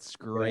of it. That's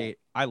great.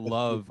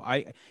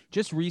 I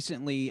just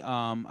recently,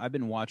 I've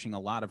been watching a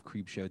lot of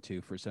Creepshow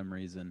 2 for some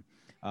reason.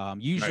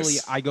 Usually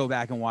I go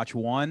back and watch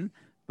 1,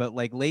 but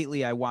like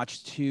lately I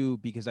watched 2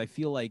 because I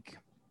feel like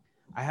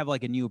I have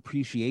like a new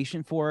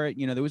appreciation for it.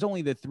 You know, there was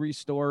only the 3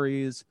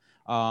 stories.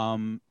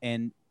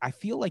 And I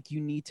feel like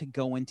you need to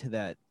go into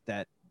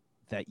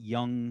that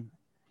young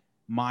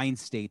mind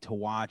state to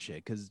watch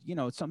it, because, you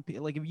know, some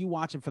people, like if you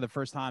watch it for the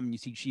first time and you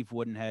see Chief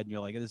Woodenhead and you're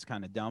like, this is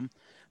kind of dumb,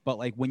 but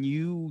like when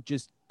you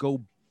just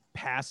go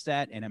past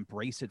that and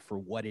embrace it for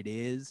what it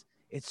is,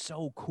 it's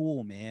so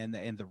cool, man.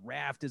 And the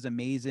raft is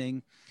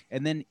amazing.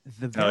 And then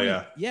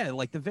the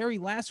like the very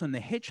last one, the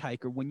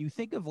hitchhiker, when you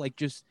think of like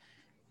just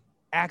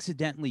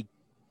accidentally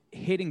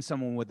hitting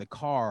someone with a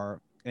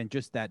car and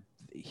just that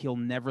he'll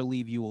never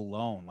leave you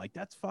alone, like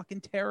that's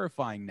fucking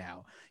terrifying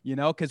now, you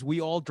know, because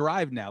we all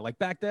drive now. Like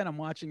back then I'm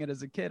watching it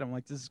as a kid, I'm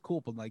like, this is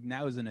cool, but like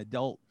now as an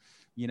adult,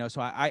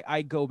 So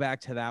I go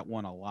back to that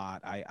one a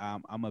lot.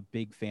 I'm a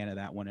big fan of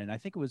that one, and I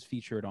think it was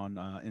featured on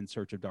In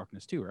Search of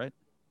Darkness too, right?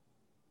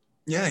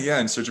 Yeah.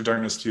 In Search of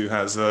Darkness 2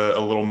 has a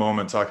little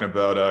moment talking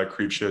about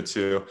Creepshow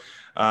 2.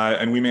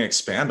 And we may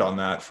expand on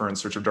that for In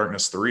Search of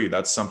Darkness 3.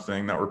 That's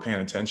something that we're paying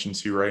attention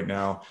to right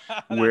now.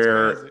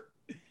 where crazy.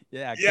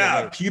 Yeah,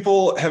 yeah,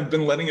 people have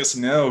been letting us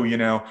know,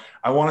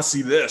 I want to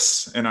see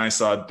this in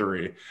ISOD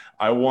 3.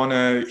 I want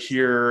to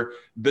hear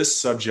this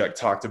subject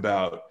talked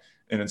about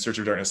in Search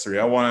of Darkness 3.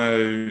 I want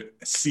to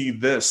see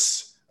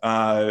this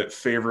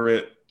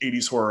favorite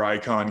 80s horror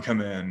icon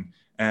come in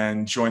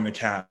and join the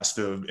cast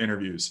of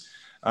interviews.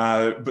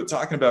 But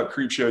talking about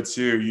Creepshow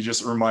 2, you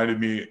just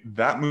reminded me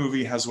that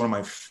movie has one of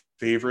my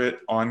favorite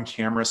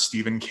on-camera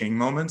Stephen King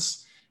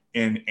moments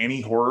in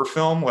any horror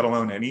film, let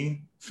alone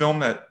any film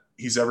that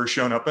he's ever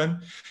shown up in.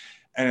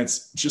 And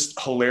it's just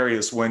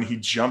hilarious when he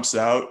jumps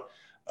out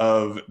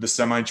of the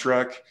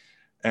semi-truck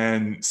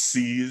and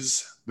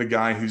sees the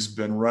guy who's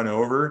been run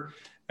over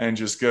and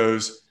just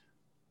goes,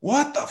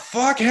 "What the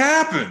fuck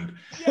happened?"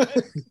 Yes.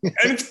 And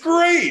it's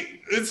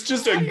great. It's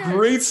just a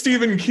great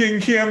Stephen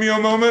King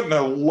cameo moment, and I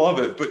love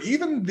it. But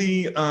even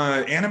the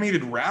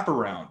animated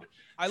wraparound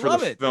for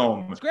the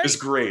film is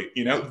great.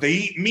 They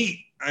eat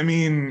meat. I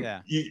mean,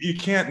 you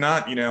can't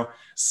not,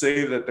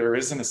 say that there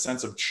isn't a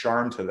sense of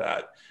charm to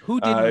that. Who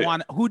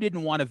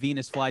didn't want a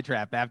Venus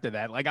flytrap after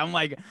that? Like, I'm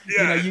like,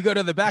 you go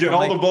to the back. Get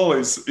all the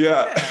bullies.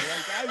 Yeah.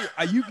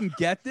 You can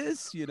get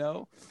this,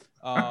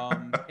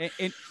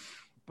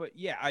 but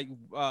yeah,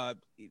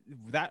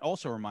 that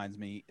also reminds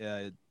me,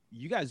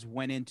 you guys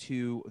went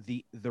into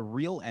the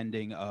real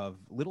ending of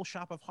Little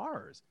Shop of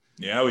Horrors.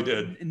 Yeah, we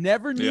did.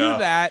 Never knew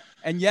that.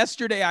 And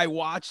yesterday I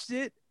watched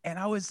it and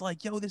I was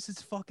like, yo, this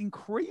is fucking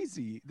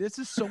crazy. This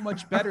is so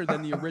much better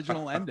than the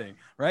original ending,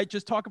 right?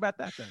 Just talk about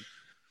that then.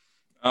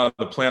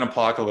 The Plan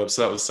Apocalypse,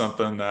 that was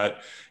something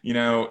that,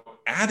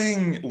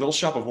 adding Little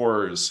Shop of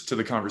Horrors to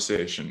the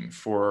conversation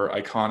for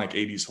iconic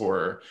 80s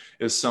horror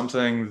is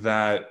something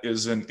that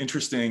is an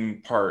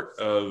interesting part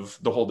of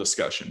the whole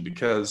discussion,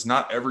 because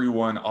not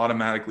everyone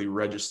automatically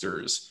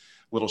registers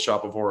Little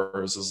Shop of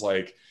Horrors as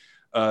like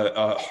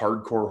a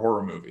hardcore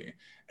horror movie.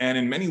 And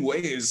in many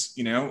ways,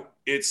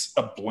 it's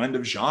a blend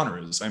of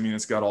genres. I mean,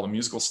 it's got all the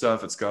musical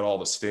stuff, it's got all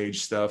the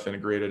stage stuff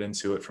integrated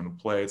into it from the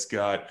play, it's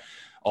got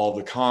all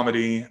the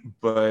comedy,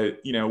 but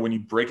when you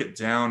break it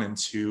down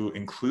into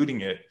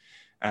including it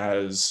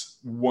as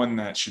one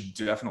that should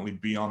definitely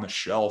be on the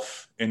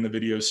shelf in the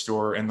video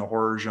store in the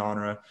horror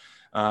genre,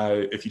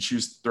 if you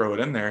choose to throw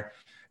it in there,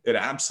 it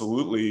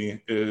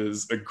absolutely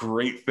is a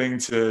great thing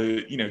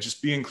to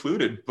just be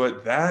included.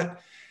 But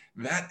that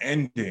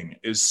ending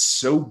is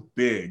so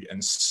big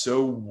and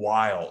so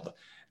wild,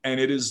 and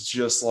it is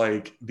just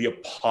like the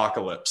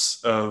apocalypse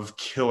of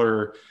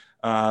killer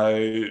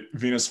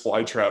Venus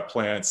flytrap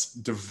plants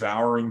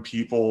devouring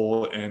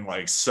people in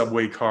like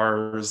subway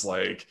cars,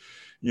 like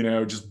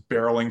just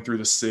barreling through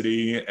the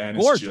city, and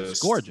it's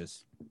just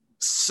gorgeous,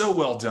 so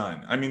well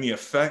done. I mean, the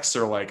effects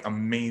are like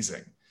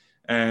amazing,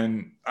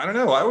 and I don't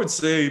know, I would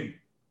say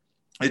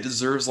it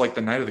deserves like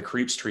the Night of the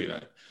Creeps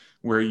treatment,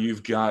 where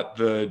you've got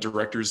the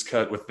director's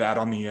cut with that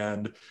on the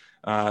end,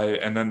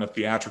 and then the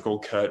theatrical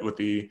cut with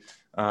the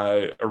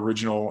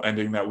original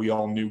ending that we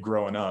all knew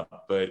growing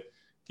up. But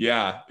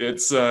yeah,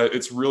 it's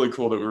really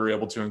cool that we were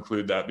able to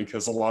include that,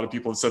 because a lot of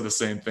people have said the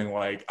same thing.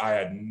 Like, I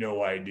had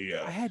no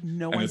idea.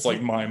 And it's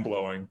like mind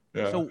blowing.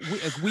 Yeah. So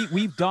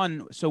we've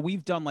done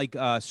like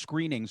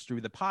screenings through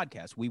the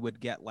podcast. We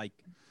would get like,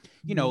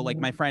 like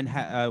my friend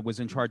was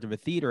in charge of a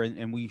theater,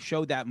 and we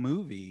showed that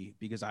movie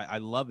because I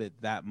love it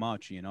that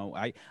much.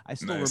 I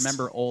still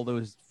remember all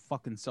those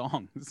fucking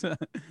songs.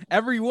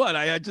 Everyone.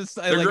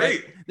 They're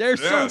great. They're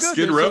so good.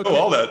 Skid Row,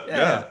 all that.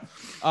 Yeah.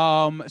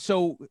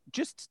 So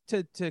just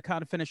to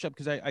kind of finish up,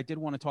 because I did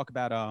want to talk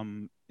about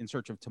In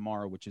Search of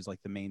Tomorrow, which is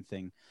like the main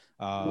thing.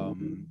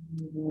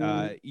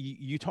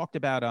 You talked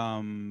about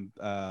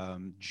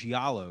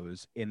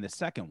giallos in the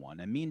second one,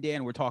 and me and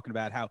Dan were talking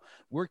about how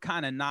we're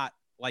kind of not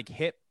like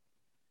hip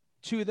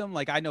to them.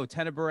 Like, I know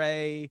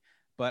Tenebrae,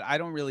 but I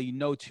don't really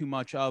know too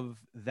much of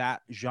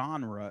that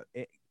genre.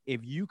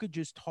 If you could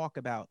just talk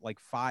about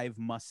like 5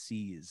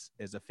 must-sees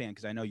as a fan,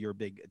 because I know you're a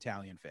big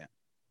Italian fan.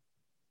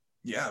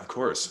 Yeah, of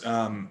course.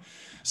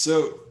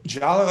 So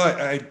giallo,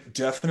 I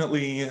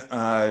definitely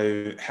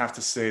have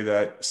to say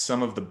that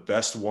some of the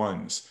best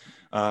ones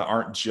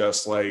aren't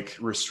just like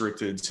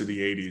restricted to the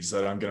 80s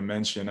that I'm going to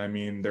mention. I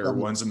mean, there are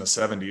ones in the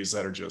 70s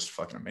that are just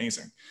fucking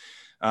amazing.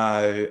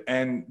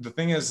 And the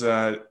thing is,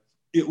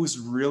 it was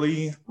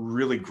really,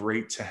 really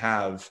great to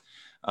have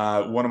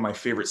one of my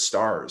favorite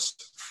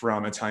stars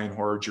from Italian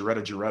horror,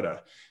 Giuretta,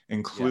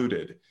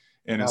 included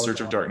in Search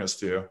of Darkness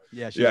 2.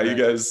 Yeah, you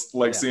guys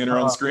like seeing her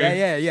on screen?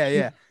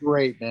 Yeah.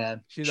 Great,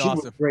 man. She's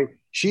awesome. Was great.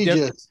 She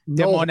just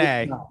no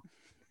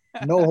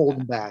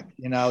holding back.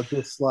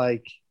 Just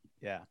like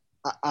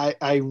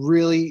I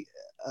really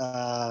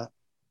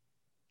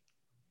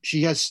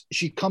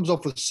she comes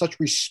off with such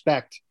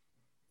respect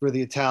for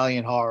the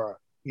Italian horror.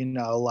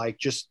 Like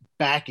just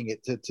backing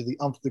it to the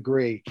nth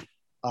degree.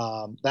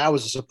 That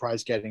was a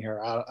surprise getting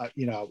her out.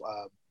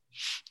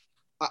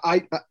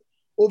 I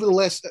over the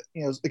last,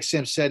 like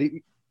Sam said,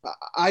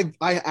 I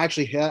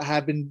actually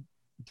have been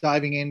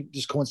diving in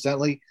just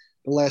coincidentally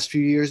the last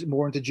few years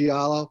more into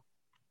giallo,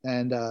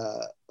 and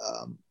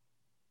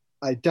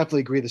I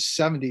definitely agree. The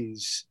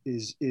 '70s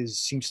is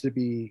seems to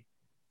be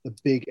the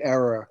big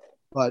era,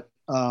 but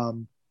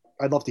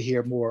I'd love to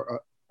hear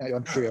more.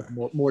 I'm sure you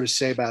have more to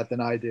say about it than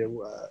I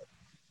do.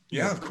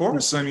 Yeah, of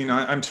course. I mean,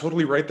 I'm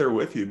totally right there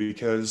with you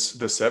because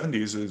the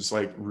 70s is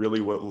like really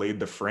what laid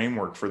the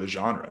framework for the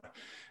genre.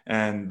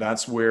 And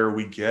that's where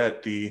we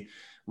get the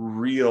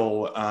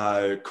real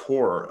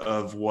core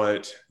of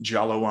what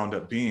Giallo wound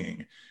up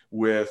being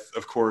with,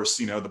 of course,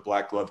 the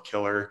Black Glove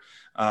Killer,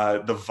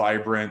 the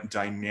vibrant,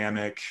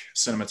 dynamic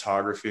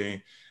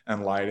cinematography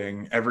and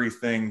lighting,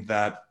 everything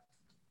that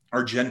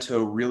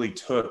Argento really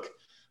took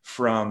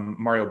from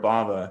Mario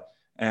Bava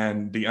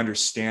and the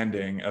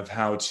understanding of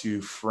how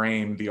to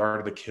frame the art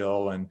of the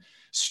kill and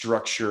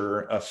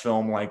structure a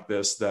film like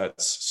this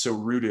that's so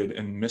rooted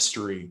in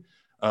mystery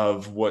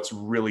of what's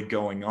really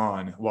going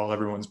on while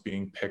everyone's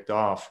being picked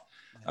off.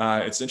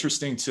 It's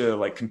interesting to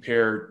like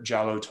compare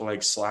Giallo to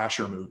like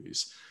slasher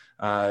movies,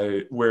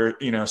 where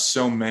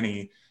so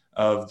many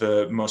of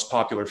the most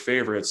popular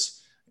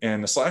favorites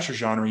in the slasher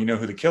genre, you know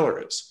who the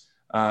killer is.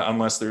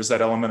 Unless there's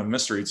that element of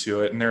mystery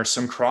to it. And there are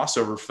some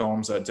crossover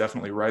films that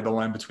definitely ride the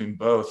line between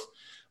both.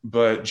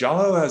 But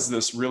Giallo has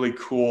this really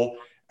cool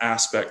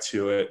aspect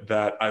to it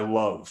that I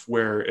love,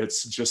 where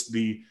it's just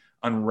the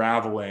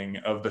unraveling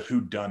of the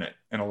whodunit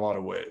in a lot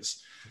of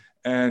ways.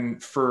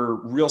 And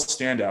for real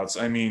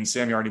standouts, I mean,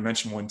 Sam, you already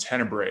mentioned one,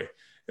 Tenebrae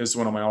is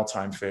one of my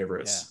all-time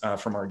favorites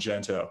from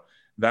Argento.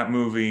 That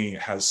movie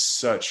has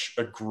such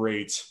a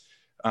great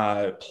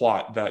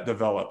plot that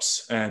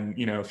develops. And,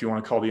 if you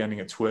want to call the ending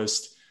a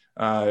twist,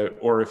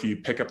 or if you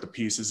pick up the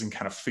pieces and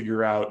kind of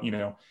figure out,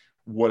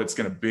 what it's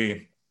going to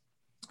be,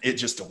 it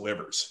just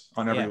delivers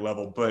on every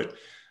level. But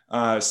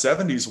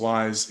 70s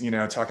wise,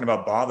 talking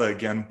about Bava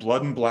again,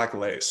 Blood and Black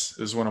Lace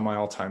is one of my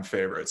all-time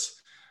favorites.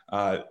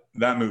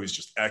 That movie is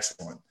just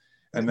excellent.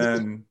 And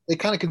then they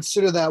kind of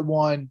consider that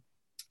one.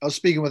 I was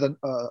speaking with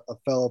a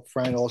fellow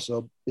friend,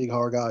 also big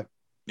horror guy.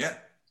 Yeah.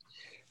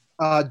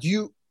 A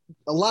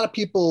lot of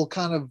people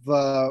kind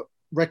of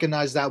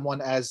recognize that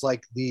one as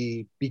like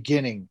the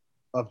beginning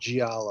of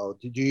Giallo.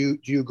 Do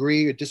you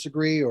agree or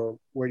disagree, or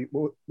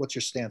what's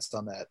your stance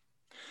on that?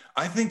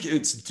 I think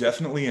it's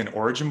definitely an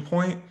origin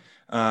point.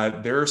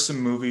 There are some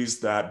movies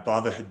that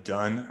Bava had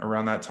done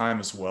around that time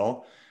as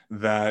well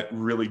that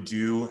really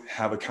do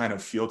have a kind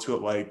of feel to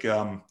it. Like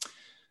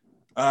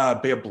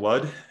Bay of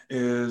Blood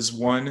is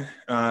one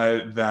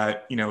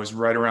that, is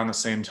right around the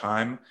same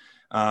time,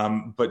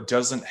 but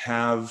doesn't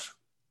have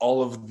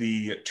all of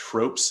the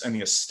tropes and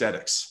the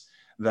aesthetics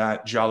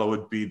that Giallo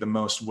would be the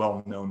most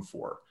well known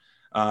for.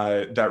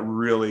 That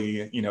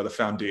really, the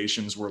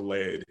foundations were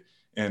laid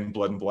in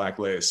Blood and Black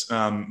Lace.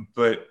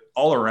 But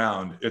all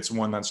around, it's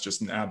one that's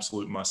just an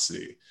absolute must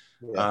see,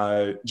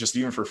 just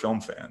even for film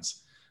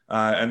fans.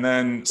 And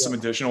then some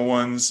additional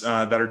ones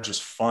that are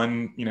just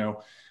fun,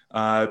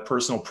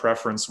 personal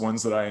preference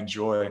ones that I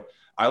enjoy.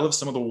 I love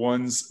some of the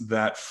ones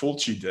that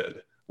Fulci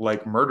did,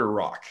 like Murder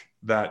Rock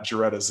that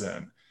Giretta's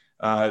in.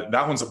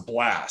 That one's a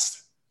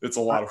blast. It's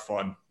a lot of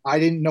fun. I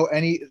didn't know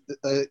any.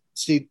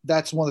 See,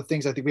 that's one of the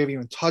things I think we haven't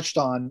even touched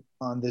on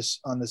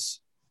this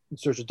In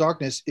Search of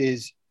Darkness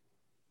is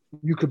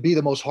you could be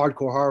the most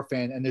hardcore horror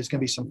fan, and there's going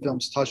to be some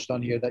films touched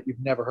on here that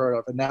you've never heard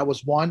of, and that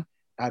was one.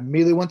 I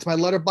immediately went to my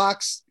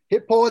letterbox,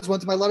 hit pause,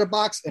 went to my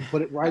letterbox, and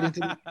put it right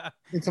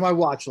into my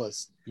watch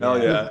list.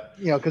 Hell yeah!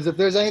 Because if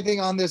there's anything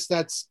on this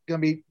that's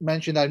going to be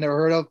mentioned that I've never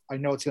heard of, I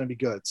know it's going to be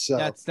good. So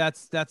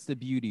that's the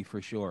beauty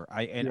for sure.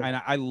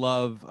 I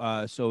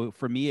love. So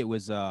for me, it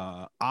was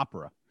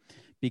opera.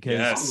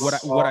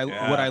 Because what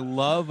I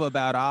love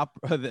about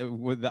opera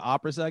with the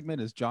opera segment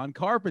is John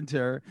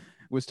Carpenter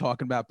was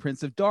talking about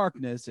Prince of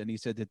Darkness, and he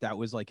said that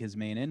was like his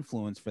main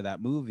influence for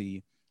that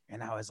movie.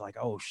 And I was like,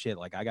 oh shit,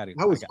 like I gotta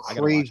watch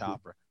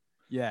opera.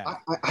 Yeah,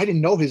 I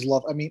didn't know his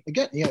love. I mean,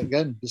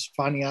 again, just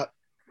finding out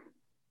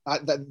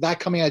that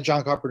coming out of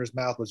John Carpenter's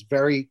mouth was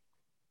very.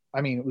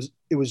 I mean,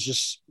 it was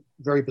just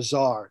very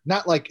bizarre.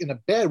 Not like in a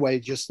bad way,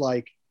 just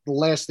like the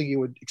last thing you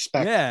would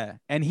expect. Yeah,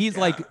 and he's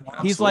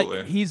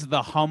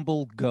the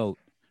humble goat,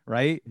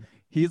 right?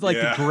 He's like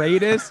the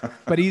greatest,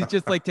 but he's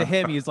just like, to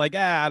him, he's like,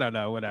 I don't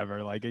know,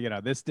 whatever. Like,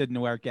 this didn't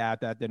work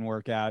out, that didn't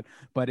work out.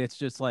 But it's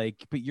just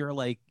like, but you're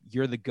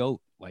the goat,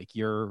 like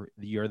you're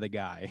the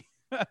guy.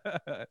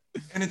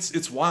 And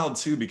it's wild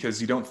too,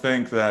 because you don't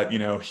think that,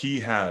 he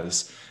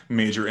has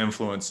major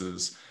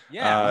influences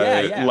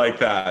like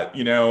that.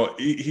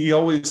 He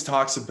always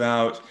talks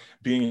about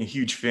being a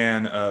huge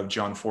fan of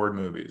John Ford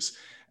movies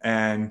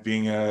and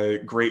being a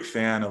great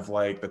fan of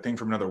like The Thing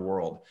from Another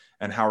World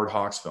and Howard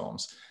Hawks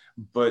films.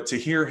 But to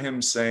hear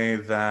him say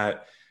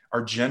that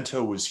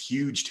Argento was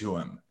huge to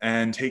him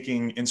and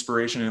taking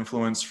inspiration and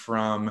influence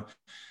from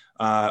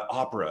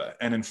opera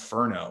and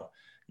Inferno,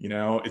 You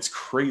know, it's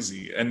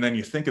crazy. And then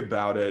you think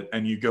about it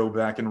and you go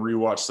back and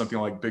rewatch something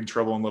like Big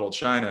Trouble in Little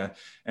China,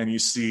 and you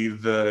see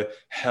the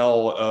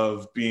hell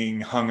of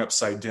being hung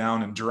upside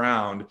down and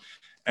drowned,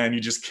 and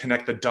you just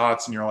connect the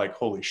dots and you're like,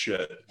 holy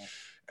shit.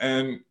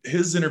 And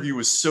his interview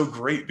was so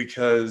great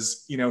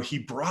because, you know, he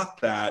brought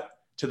that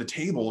to the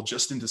table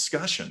just in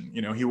discussion.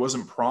 You know, he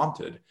wasn't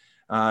prompted.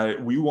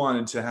 We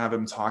wanted to have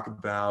him talk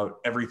about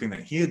everything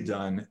that he had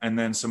done and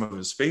then some of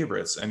his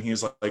favorites. And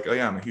he's like, oh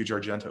yeah, I'm a huge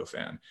Argento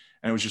fan.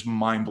 And it was just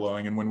mind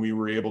blowing. And when we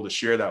were able to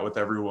share that with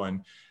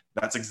everyone,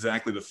 that's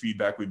exactly the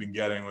feedback we've been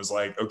getting, was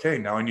like, okay,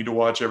 now I need to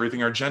watch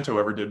everything Argento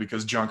ever did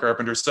because John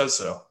Carpenter says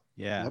so.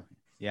 Yeah. Yep.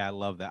 Yeah, I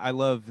love that. I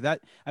love that.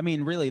 I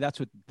mean, really, that's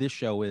what this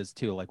show is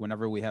too. Like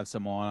whenever we have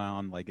someone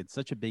on, like it's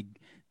such a big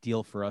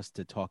deal for us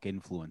to talk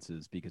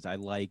influences, because I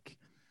like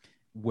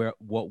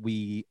what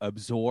we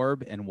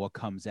absorb and what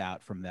comes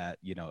out from that,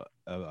 you know,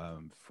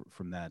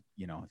 from that,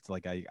 you know, it's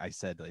like I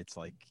said, it's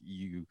like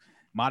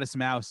Modest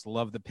Mouse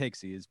love the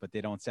Pixies, but they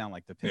don't sound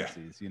like the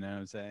Pixies. Yeah. You know what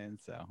I'm saying?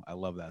 So I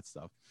love that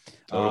stuff.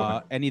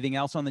 Totally. Anything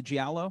else on the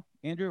Giallo,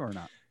 Andrew, or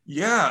not?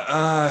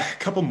 Yeah, a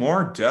couple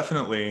more,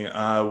 definitely.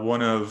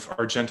 One of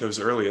Argento's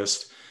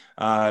earliest.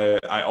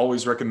 I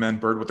always recommend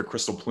Bird with the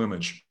Crystal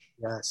Plumage.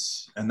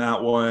 Yes. And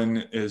that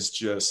one is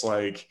just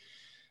like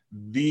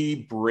the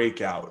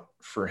breakout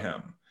for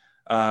him.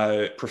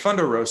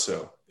 Profondo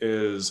Rosso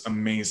is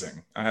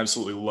amazing. I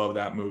absolutely love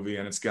that movie,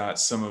 and it's got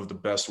some of the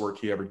best work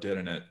he ever did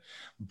in it.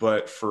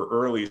 But for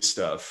early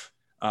stuff,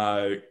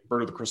 Bird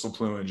with the Crystal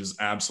Plumage is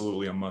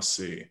absolutely a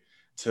must-see.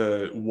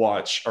 To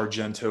watch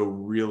Argento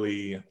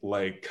really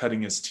like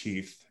cutting his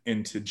teeth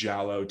into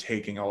Giallo,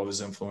 taking all of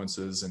his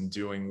influences and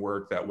doing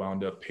work that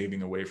wound up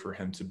paving the way for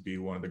him to be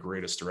one of the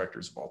greatest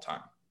directors of all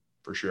time,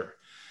 for sure.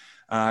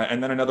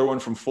 And then another one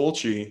from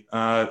Fulci,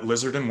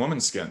 Lizard and Woman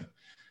Skin.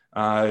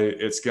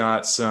 It's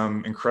got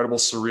some incredible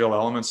surreal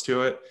elements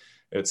to it.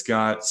 It's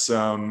got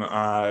some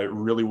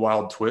really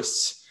wild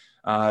twists.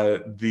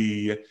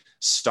 The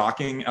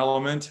stalking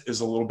element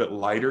is a little bit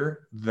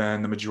lighter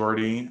than the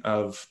majority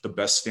of the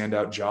best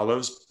standout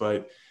Giallos,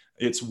 but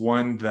it's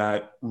one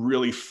that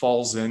really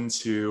falls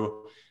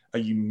into a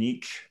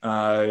unique,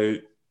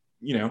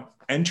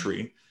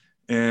 entry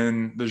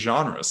in the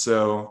genre.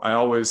 So I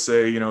always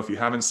say, you know, if you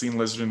haven't seen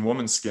Lizard and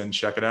Woman Skin,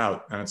 check it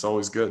out, and it's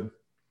always good.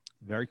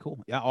 Very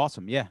cool. Yeah,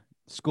 awesome. Yeah,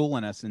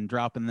 schooling us and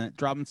dropping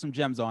some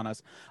gems on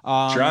us.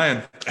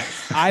 Trying.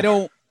 I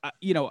don't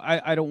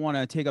want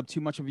to take up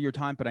too much of your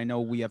time, but I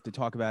know we have to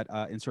talk about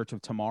In Search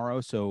of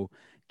Tomorrow. So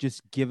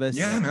just give us,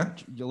 man.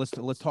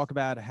 Let's talk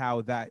about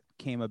how that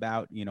came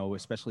about, you know,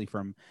 especially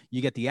from,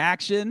 you get the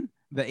action,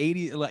 the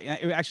 80s, like,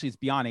 actually it's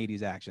beyond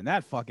 80s action.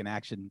 That fucking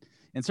action,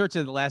 In Search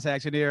of the Last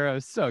Action Hero,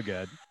 is so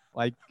good.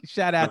 Like,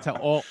 shout out to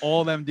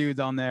all them dudes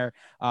on there.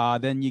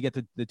 Then you get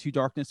the two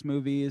Darkness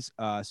movies.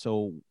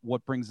 So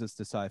what brings us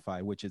to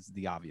sci-fi, which is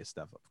the obvious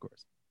stuff, of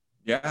course.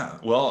 Yeah,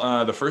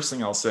 well, the first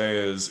thing I'll say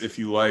is, if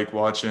you like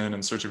watching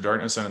In Search of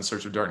Darkness and In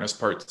Search of Darkness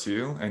Part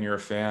 2, and you're a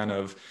fan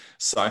of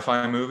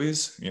sci-fi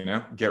movies, you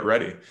know, get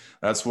ready.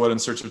 That's what In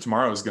Search of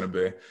Tomorrow is going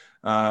to be.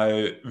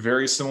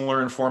 Very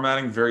similar in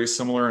formatting, very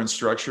similar in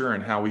structure,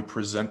 and how we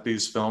present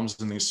these films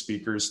and these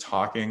speakers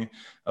talking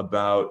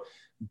about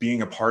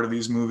being a part of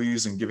these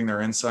movies and giving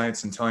their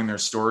insights and telling their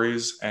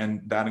stories.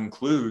 And that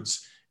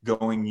includes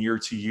going year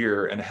to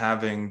year and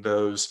having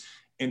those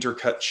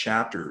intercut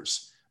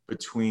chapters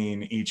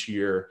between each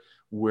year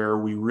where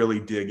we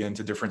really dig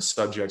into different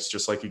subjects,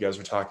 just like you guys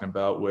were talking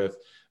about with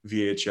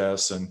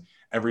VHS and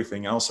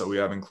everything else that we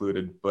have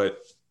included. But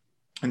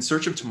In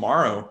Search of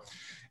Tomorrow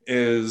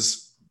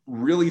is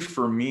really,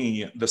 for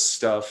me, the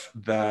stuff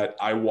that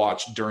I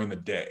watch during the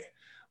day.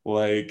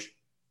 Like,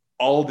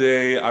 all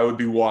day I would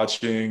be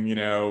watching, you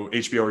know,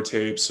 HBO or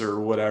tapes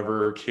or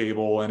whatever,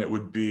 cable, and it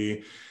would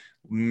be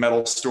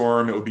Metal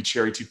Storm, it would be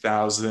Cherry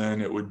 2000,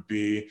 it would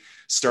be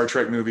Star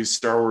Trek movies,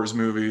 Star Wars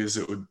movies,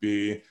 it would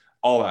be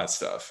all that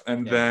stuff.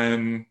 And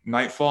then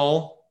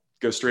nightfall,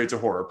 go straight to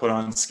horror, put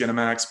on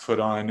Skinamax,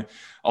 put on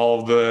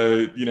all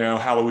the, you know,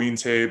 Halloween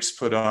tapes,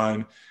 put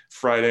on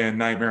Friday and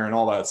Nightmare and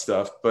all that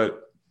stuff.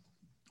 But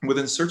with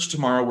In Search of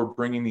Tomorrow, we're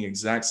bringing the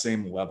exact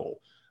same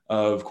level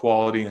of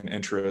quality and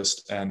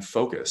interest and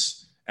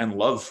focus and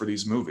love for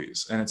these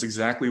movies. And it's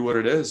exactly what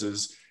it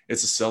is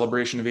it's a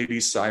celebration of 80s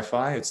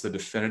sci-fi. It's the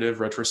definitive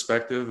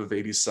retrospective of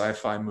 80s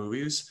sci-fi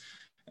movies.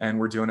 And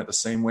we're doing it the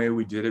same way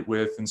we did it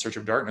with In Search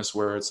of Darkness,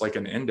 where it's like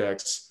an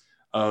index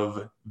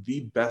of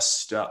the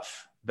best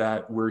stuff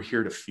that we're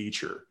here to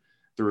feature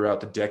throughout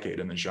the decade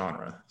in the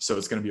genre. So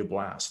it's going to be a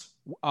blast.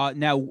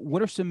 Now,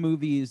 what are some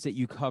movies that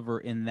you cover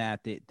in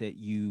that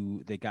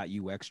got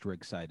you extra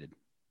excited?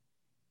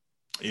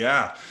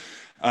 Yeah.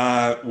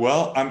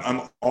 Well,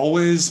 I'm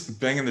always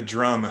banging the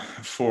drum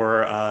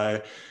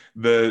for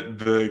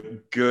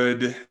the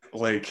good,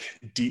 like,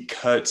 deep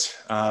cut,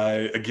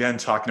 again,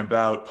 talking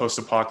about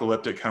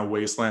post-apocalyptic kind of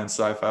wasteland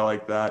sci-fi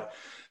like that.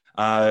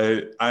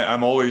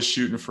 I'm always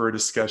shooting for a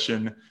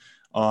discussion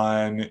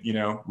on, you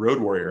know,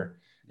 Road Warrior.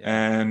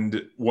 Yeah.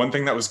 And one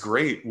thing that was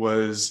great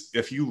was,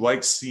 if you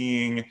like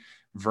seeing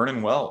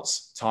Vernon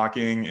Wells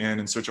talking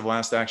in Search of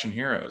Last Action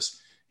Heroes.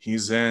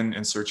 He's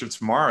in Search of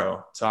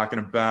Tomorrow talking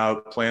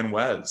about playing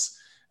Wes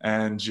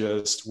and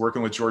just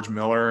working with George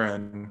Miller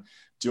and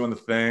doing the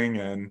thing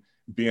and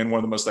being one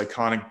of the most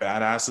iconic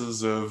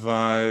badasses of,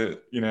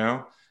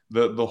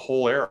 the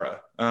whole era.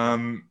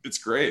 It's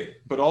great.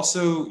 But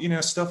also,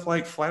 stuff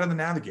like Flight of the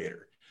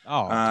Navigator.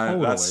 Oh,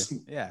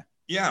 totally.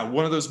 Yeah,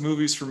 one of those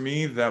movies for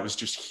me that was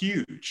just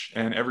huge,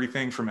 and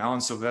everything from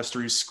Alan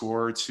Silvestri's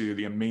score to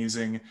the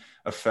amazing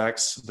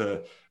effects,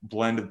 the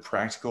blend of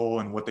practical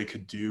and what they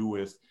could do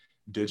with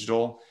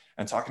digital,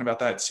 and talking about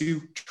that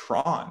too,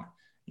 Tron,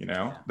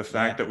 the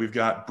fact that we've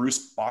got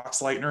Bruce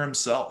Boxleitner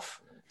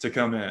himself to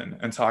come in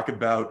and talk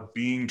about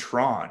being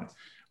Tron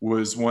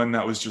was one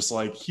that was just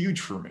like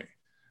huge for me.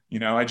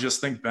 I just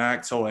think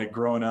back to like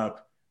growing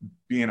up,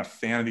 being a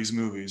fan of these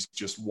movies,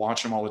 just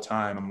watch them all the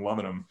time. I'm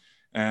loving them.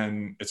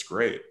 And it's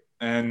great.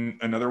 And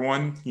another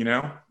one,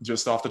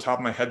 just off the top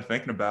of my head,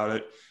 thinking about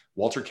it,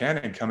 Walter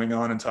Cannon coming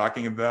on and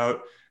talking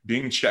about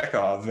being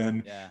Chekhov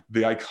and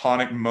the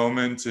iconic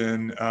moment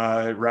in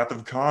Wrath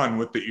of Khan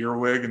with the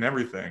earwig and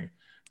everything.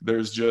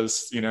 There's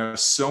just,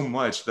 so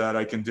much that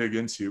I can dig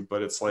into,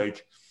 but it's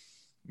like,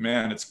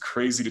 man, it's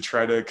crazy to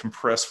try to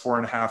compress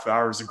 4.5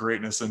 hours of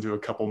greatness into a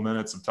couple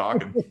minutes of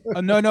talking.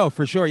 No,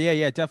 for sure.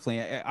 Yeah,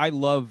 definitely. I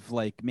love,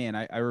 like, man,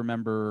 I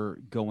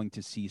remember going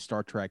to see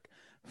Star Trek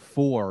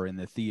 4 in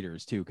the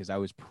theaters too, because I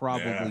was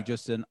probably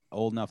just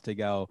old enough to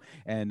go,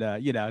 and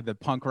the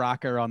punk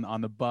rocker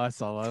on the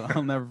bus,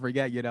 I'll never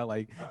forget,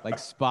 like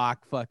Spock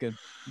fucking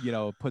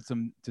puts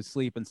him to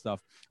sleep and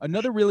stuff.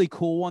 Another really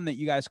cool one that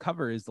you guys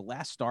cover is The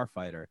Last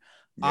Starfighter.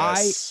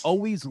 Yes. I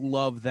always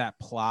love that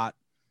plot.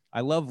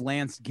 I love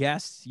Lance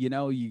Guest.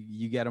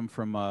 You get him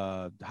from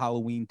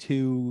Halloween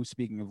 2,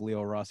 speaking of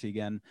Leo Rossi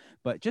again,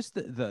 but just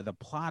the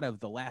plot of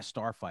The Last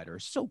Starfighter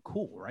is so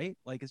cool, right?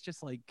 Like, it's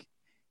just like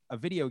a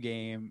video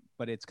game,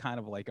 but it's kind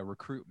of like a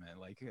recruitment.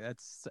 Like,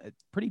 it's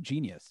pretty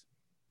genius.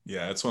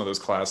 Yeah, it's one of those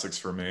classics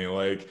for me.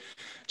 Like,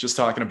 just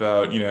talking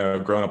about,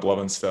 growing up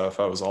loving stuff,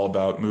 I was all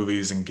about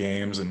movies and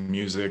games and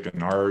music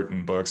and art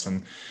and books.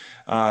 And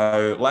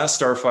Last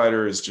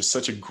Starfighter is just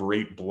such a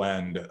great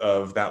blend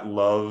of that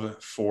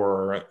love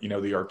for,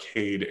 the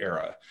arcade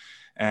era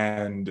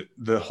and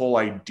the whole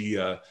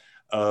idea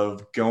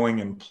of going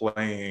and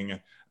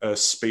playing a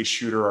space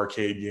shooter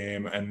arcade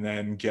game and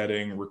then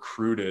getting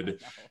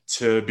recruited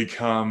to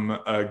become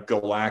a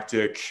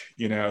galactic,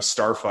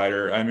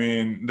 starfighter. I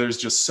mean, there's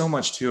just so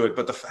much to it.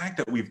 But the fact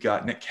that we've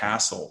got Nick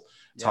Castle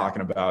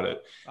talking about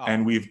it,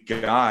 and we've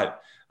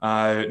got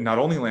not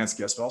only Lance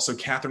Guest, but also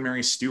Catherine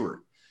Mary Stewart,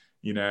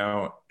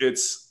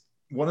 it's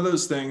one of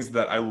those things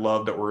that I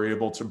love, that we're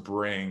able to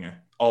bring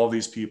all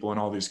these people and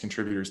all these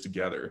contributors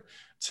together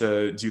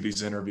to do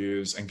these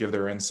interviews and give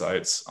their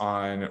insights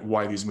on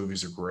why these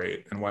movies are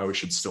great and why we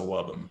should still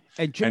love them,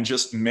 and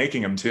just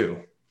making them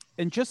too.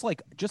 And just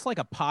like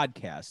a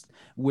podcast,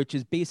 which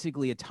is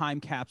basically a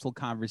time capsule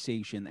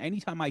conversation.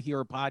 Anytime I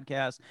hear a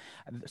podcast,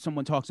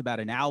 someone talks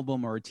about an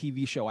album or a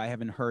TV show I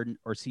haven't heard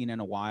or seen in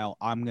a while,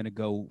 I'm going to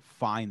go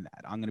find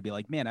that. I'm going to be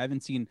like, man, I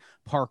haven't seen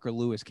Parker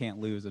Lewis Can't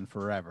Lose in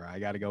forever. I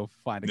got to go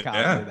find a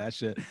copy of that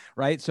shit.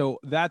 Right. So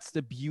that's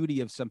the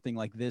beauty of something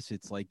like this.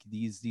 It's like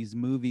these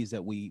movies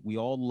that we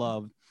all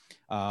love.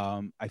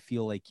 I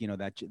feel like,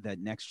 that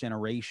next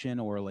generation,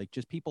 or like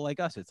just people like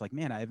us, it's like,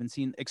 man, I haven't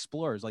seen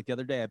Explorers. Like the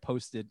other day I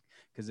posted,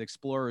 because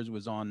Explorers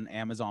was on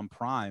Amazon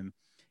Prime,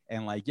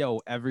 and like,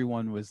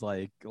 everyone was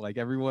like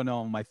everyone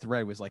on my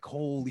thread was like,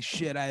 holy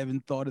shit, I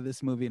haven't thought of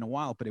this movie in a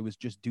while. But it was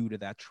just due to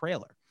that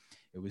trailer.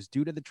 It was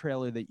due to the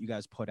trailer that you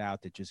guys put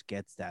out that just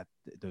gets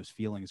those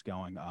feelings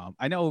going.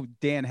 I know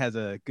Dan has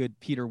a good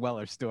Peter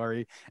Weller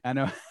story. I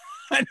know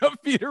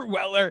Peter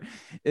Weller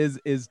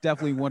is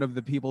definitely one of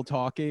the people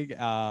talking.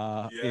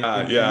 The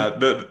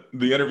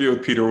interview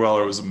with Peter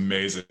Weller was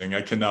amazing.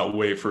 I cannot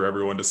wait for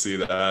everyone to see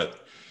that.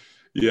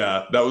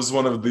 Yeah, that was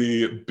one of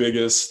the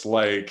biggest,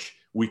 like,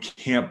 we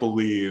can't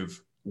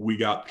believe we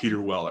got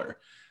Peter Weller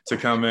to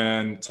come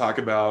in, talk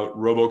about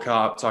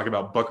RoboCop, talk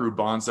about Buckaroo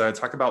Banzai,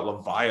 talk about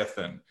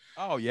Leviathan.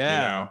 Oh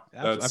yeah,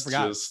 that's I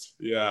forgot. Just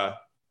yeah.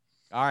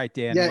 All right,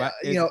 Dan. Yeah,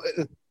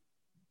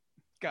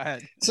 Go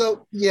ahead.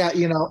 So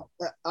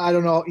I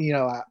don't know.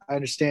 I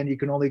understand you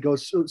can only go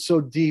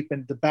so deep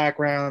into the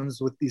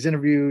backgrounds with these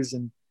interviews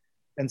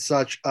and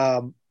such.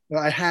 I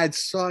had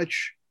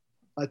such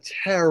a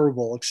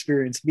terrible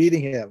experience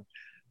meeting him.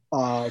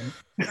 I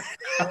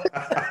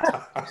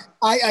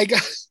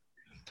got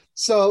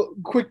so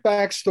quick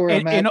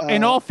backstory.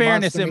 In all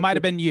fairness, it might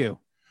have been you.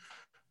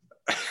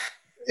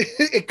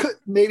 It could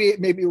maybe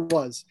it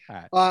was.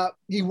 Right.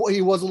 He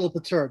was a little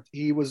perturbed.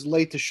 He was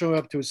late to show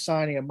up to his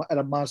signing at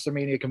a Monster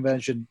Mania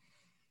convention,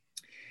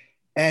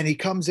 and he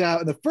comes out.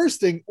 And the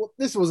first thing,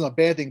 this wasn't a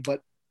bad thing,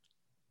 but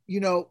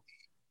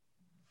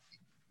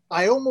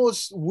I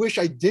almost wish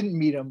I didn't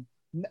meet him.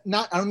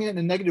 I don't mean it in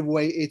a negative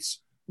way.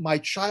 It's my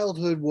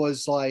childhood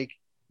was like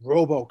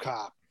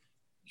RoboCop,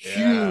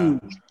 huge.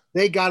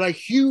 They got a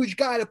huge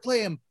guy to play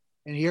him,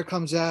 and here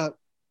comes out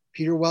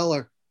Peter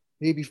Weller,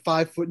 maybe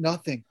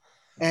 5'0"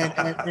 and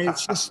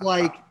it's just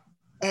like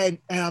and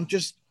I'm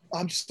just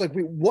like,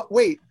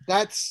 wait,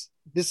 this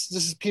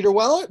is Peter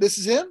Weller? This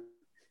is him?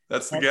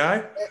 That's the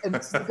guy? And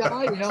this is the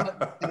guy,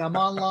 and I'm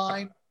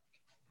online,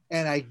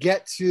 and I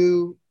get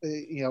to,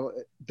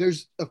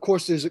 there's a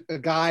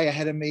guy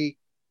ahead of me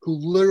who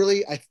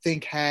literally, I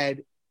think,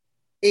 had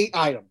 8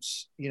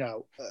 items,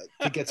 to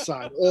get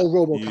signed, all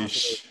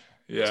RoboCop.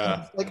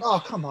 Yeah. Like,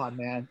 oh, come on,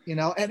 man.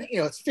 And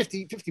it's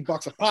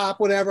 $50 a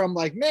pop, whatever. I'm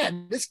like,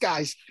 man, this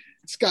guy's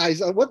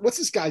what's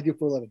this guy do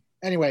for a living?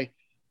 Anyway,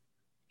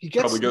 he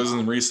probably goes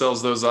and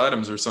resells those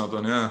items or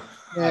something. Yeah.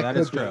 Yeah, that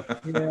is true.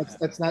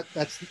 That's not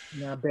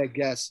a bad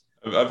guess.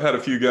 I've had a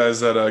few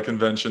guys at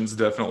conventions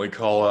definitely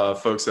call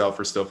folks out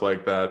for stuff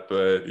like that,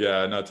 but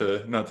yeah, not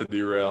to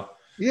derail.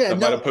 Yeah, I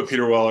might have put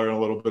Peter Weller in a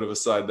little bit of a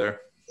side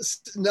there.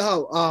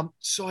 No,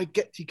 so he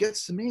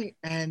gets to me,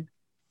 and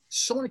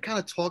someone kind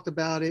of talked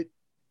about it,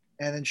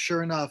 and then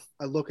sure enough,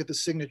 I look at the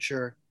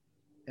signature,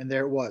 and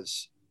there it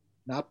was,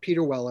 not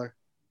Peter Weller,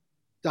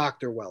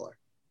 Dr. Weller.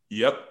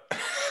 Yep.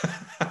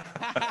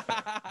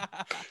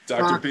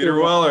 Dr. Peter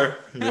Weller.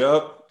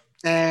 Yep.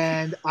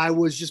 And I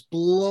was just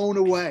blown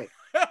away.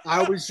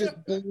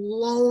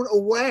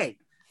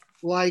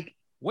 Like,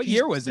 what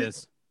year was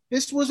this?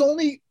 This was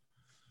only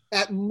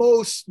at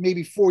most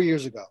maybe 4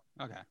 years ago.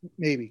 Okay.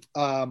 Maybe.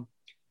 And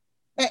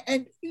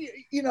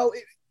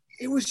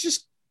it was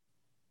just,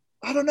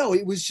 I don't know.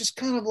 It was just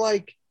kind of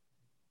like,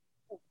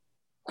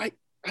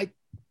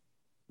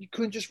 you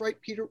couldn't just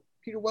write Peter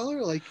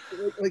Weller,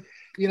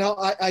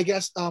 I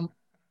guess.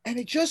 And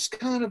it just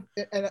kind of,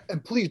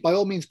 and please, by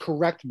all means,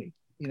 correct me,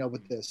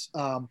 with this.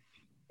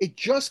 It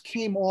just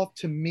came off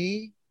to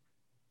me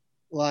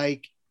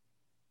like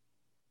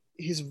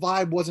his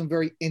vibe wasn't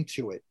very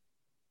into it.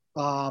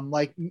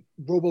 Like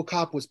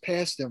RoboCop was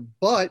past him,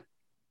 but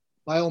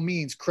by all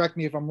means, correct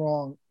me if I'm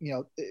wrong.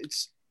 It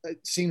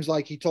seems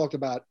like he talked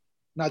about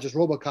not just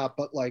RoboCop,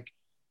 but like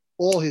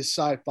all his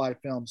sci-fi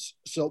films.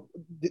 So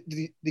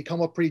did he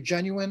come up pretty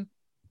genuine?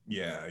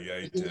 Yeah,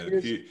 he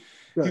did.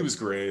 He was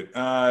great.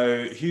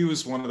 He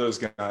was one of those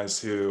guys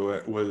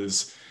who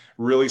was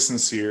really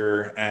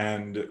sincere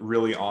and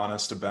really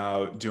honest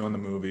about doing the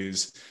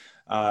movies.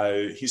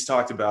 He's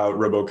talked about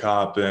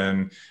RoboCop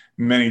in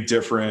many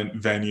different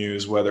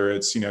venues, whether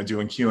it's,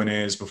 doing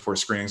Q&As before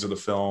screenings of the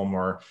film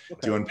or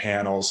doing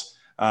panels.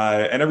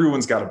 And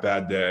everyone's got a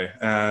bad day.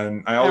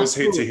 And I always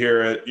hate to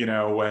hear it,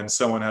 when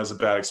someone has a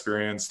bad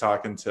experience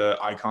talking to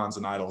icons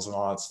and idols and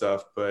all that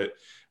stuff. But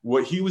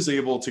what he was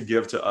able to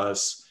give to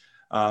us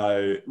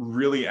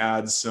really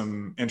adds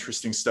some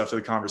interesting stuff to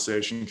the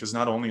conversation, because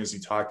not only is he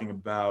talking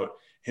about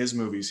his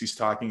movies, he's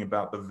talking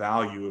about the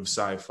value of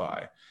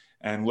sci-fi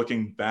and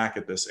looking back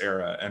at this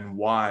era and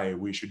why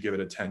we should give it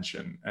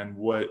attention and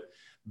what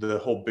the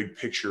whole big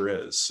picture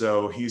is.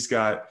 So he's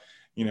got,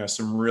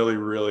 some really,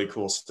 really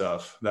cool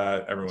stuff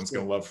that everyone's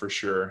going to love for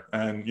sure.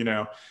 And,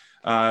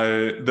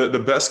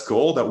 the best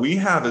goal that we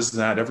have is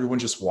that everyone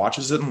just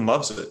watches it and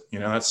loves it.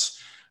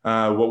 That's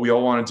what we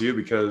all want to do,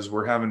 because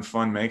we're having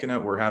fun making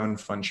it. We're having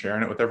fun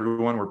sharing it with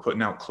everyone. We're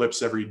putting out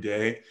clips every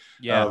day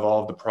of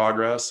all of the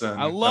progress. And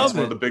that's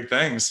one of the big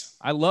things.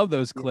 I love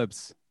those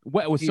clips.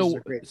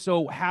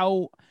 So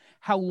how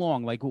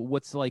long, like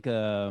what's like,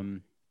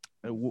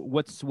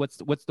 what's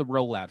the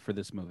rollout for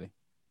this movie?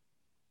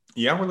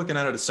 Yeah, we're looking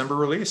at a December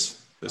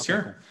release this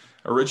year.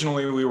 Cool.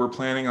 Originally, we were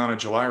planning on a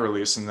July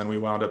release, and then we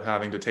wound up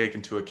having to take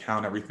into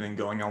account everything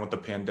going on with the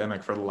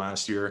pandemic for the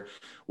last year,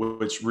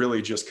 which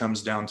really just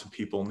comes down to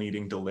people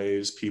needing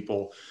delays,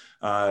 people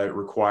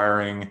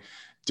requiring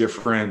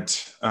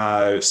different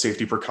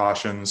safety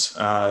precautions.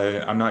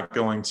 I'm not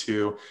going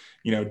to,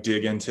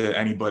 dig into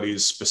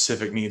anybody's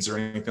specific needs or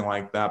anything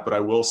like that, but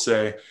I will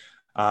say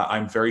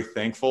I'm very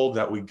thankful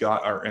that we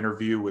got our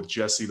interview with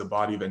Jesse the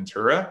Body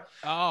Ventura.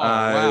 Oh,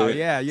 wow.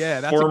 Yeah.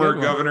 That's former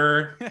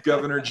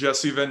Governor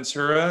Jesse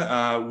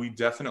Ventura. We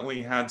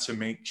definitely had to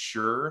make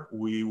sure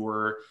we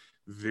were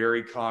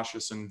very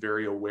cautious and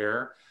very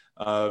aware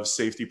of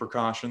safety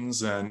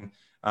precautions and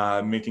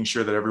making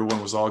sure that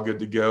everyone was all good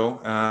to go.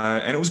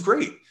 And it was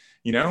great.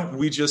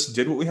 We just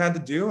did what we had to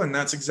do. And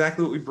that's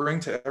exactly what we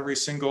bring to every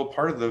single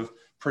part of the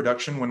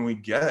production. When we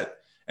get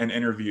an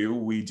interview,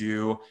 we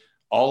do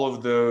all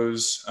of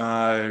those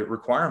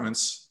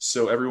requirements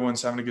so everyone's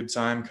having a good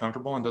time,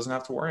 comfortable, and doesn't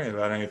have to worry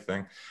about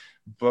anything.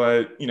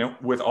 But,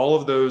 with all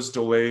of those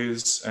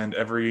delays and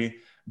every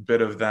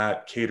bit of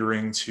that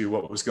catering to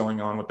what was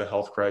going on with the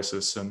health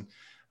crisis and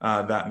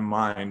that in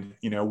mind,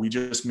 we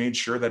just made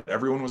sure that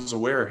everyone was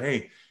aware,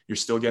 hey, you're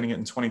still getting it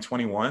in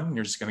 2021.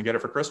 You're just going to get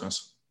it for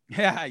Christmas.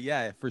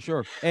 Yeah, for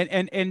sure.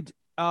 And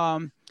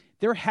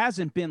there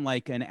hasn't been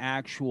like an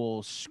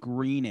actual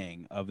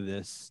screening of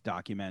this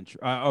documentary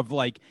of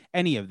like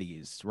any of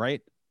these,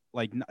 right?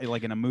 Like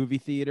in a movie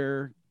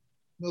theater.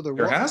 No,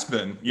 there has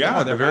been.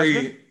 Yeah, the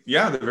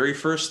very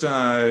first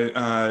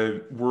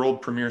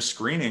world premiere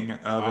screening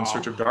of In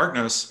Search of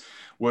Darkness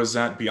was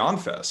at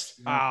Beyond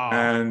Fest. Oh.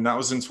 And that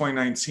was in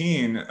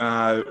 2019,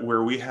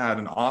 where we had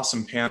an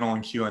awesome panel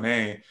and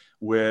Q&A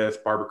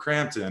with Barbara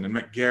Crampton and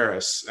Mick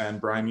Garris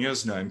and Brian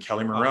Yuzna and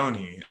Kelly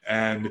Maroney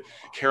and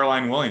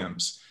Caroline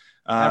Williams.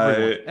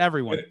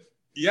 Everyone.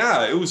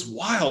 Yeah, it was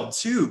wild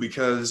too,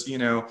 because, you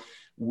know,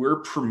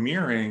 we're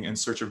premiering In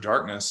Search of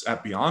Darkness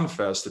at Beyond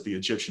Fest at the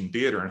Egyptian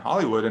Theater in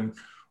Hollywood, and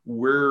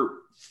we're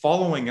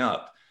following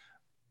up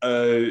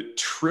a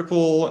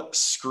triple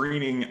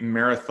screening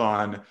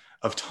marathon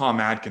of Tom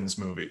Atkins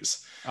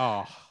movies.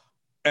 Oh.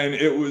 And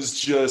it was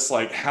just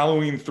like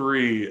Halloween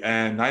 3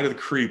 and Night of the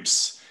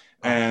Creeps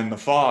and The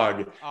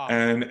Fog.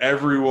 And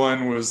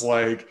everyone was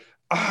like,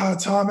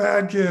 Tom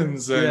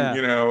Atkins. And,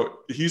 you know,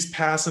 he's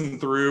passing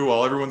through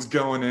while everyone's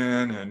going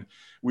in. And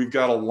we've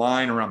got a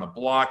line around the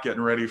block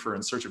getting ready for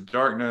In Search of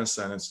Darkness.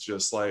 And it's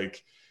just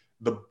like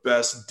the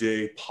best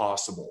day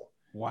possible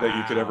that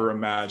you could ever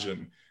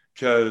imagine.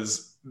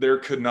 Because there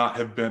could not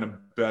have been a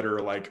better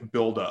like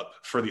build up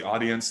for the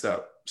audience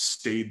that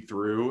stayed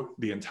through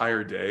the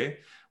entire day,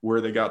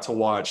 where they got to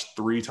watch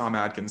 3 Tom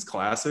Atkins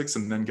classics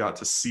and then got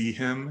to see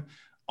him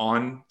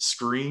on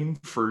screen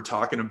for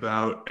talking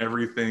about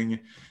everything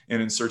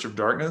in Search of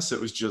Darkness. It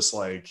was just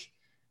like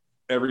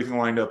everything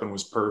lined up and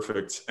was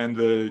perfect. And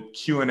the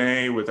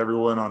Q&A with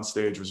everyone on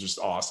stage was just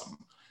awesome.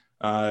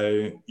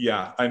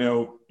 Yeah, I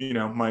know, you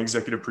know, my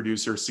executive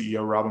producer,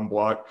 CEO, Robin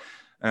Block,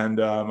 and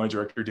my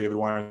director, David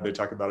Weiner, they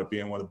talk about it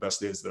being one of the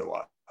best days of their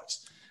lives.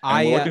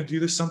 And we're looking to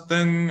do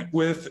something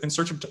with In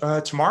Search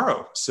of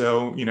tomorrow.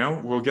 So, you know,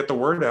 we'll get the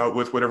word out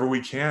with whatever we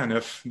can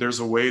if there's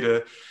a way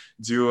to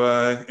do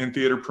a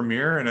in-theater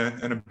premiere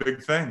and a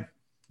big thing.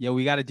 Yeah,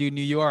 we got to do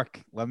New York.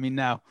 Let me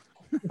know.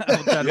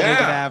 I'll try to make it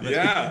happen.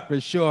 Yeah.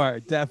 For sure.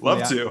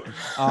 Definitely. Love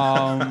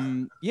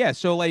to. Yeah,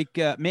 so like,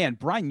 man,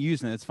 Brian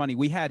Usna, it's funny.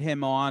 We had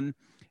him on,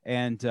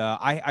 and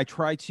I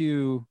try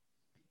to...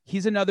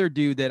 He's another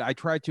dude that I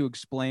tried to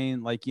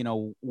explain, like, you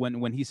know,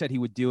 when he said he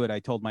would do it, I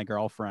told my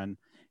girlfriend,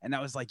 and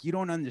I was like, you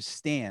don't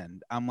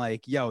understand. I'm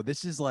like, yo,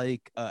 this is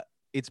like,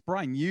 it's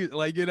Brian Usna.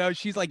 Like, you know,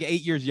 she's like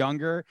 8 years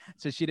younger,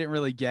 so she didn't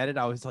really get it.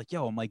 I was like,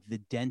 yo, I'm like The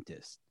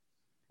Dentist.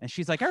 And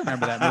she's like, I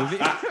remember that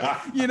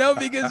movie, you know,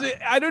 because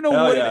I don't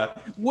know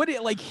what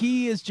it like.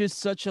 He is just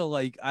such a,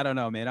 like, I don't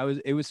know,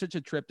 man. It was such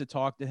a trip to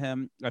talk to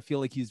him. I feel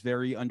like he's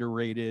very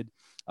underrated.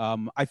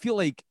 I feel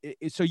like,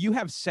 so you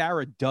have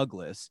Sarah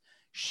Douglas.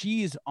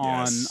 She's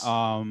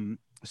on,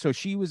 so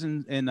she was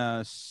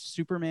in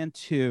Superman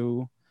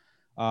 2.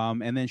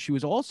 And then she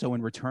was also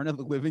in Return of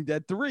the Living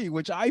Dead 3,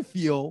 which I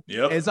feel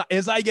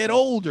as I get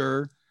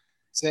older,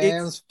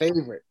 Sam's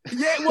favorite.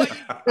 Yeah, well,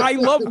 I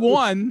love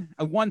 1.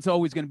 1's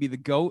always going to be the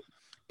GOAT,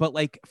 but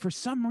like for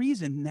some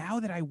reason now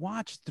that I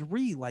watch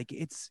 3, like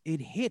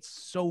it hits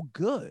so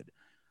good.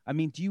 I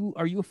mean,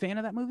 are you a fan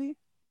of that movie?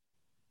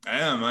 I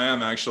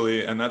am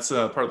actually, and that's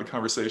part of the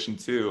conversation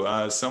too.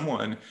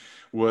 Someone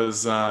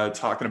was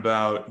talking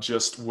about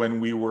just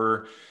when we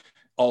were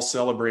all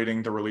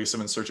celebrating the release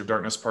of In Search of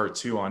Darkness Part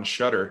 2 on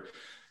Shudder,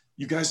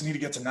 you guys need to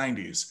get to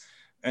 90s.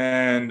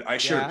 And I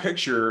shared a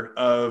picture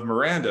of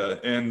Miranda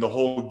in the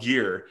whole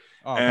gear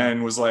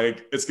and was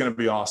like, it's going to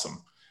be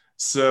awesome.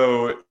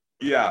 So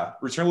yeah,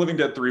 Return of the Living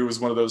Dead 3 was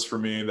one of those for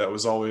me that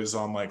was always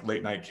on like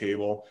late night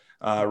cable,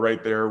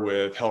 right there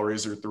with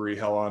Hellraiser 3,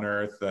 Hell on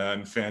Earth,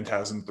 and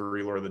Phantasm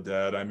 3, Lord of the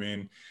Dead. I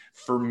mean,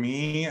 for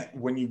me,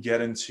 when you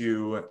get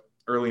into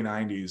early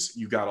 90s,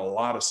 you got a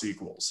lot of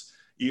sequels,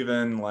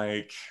 even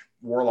like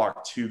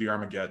Warlock 2, The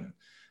Armageddon,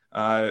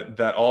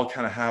 that all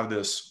kind of have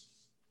this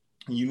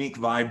unique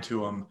vibe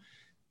to them.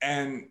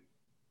 And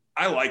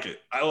I like it.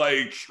 I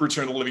like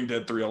Return of the Living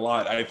Dead 3 a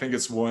lot. I think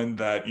it's one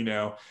that, you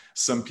know,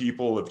 some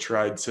people have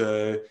tried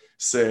to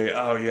say,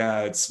 oh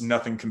yeah, it's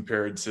nothing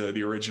compared to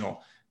the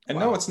original. And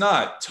no, it's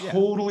not.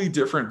 Totally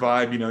different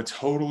vibe, you know,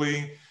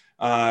 totally.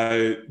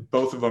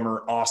 Both of them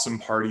are awesome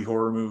party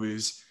horror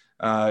movies.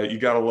 You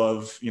got to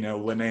love, you know,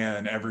 Linnea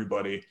and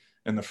everybody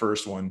in the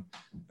first one.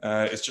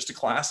 It's just a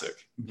classic.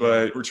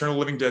 But Return of the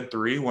Living Dead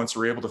 3, once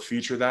we're able to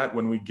feature that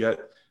when we get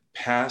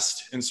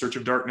past In Search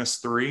of Darkness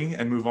 3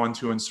 and move on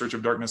to In Search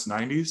of Darkness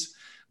 90s,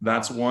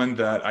 that's one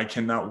that I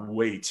cannot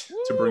wait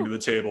to bring to the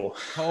table.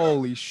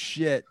 Holy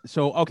shit.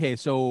 So, okay,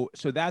 so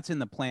that's in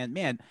the plan.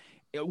 Man,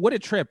 what a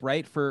trip,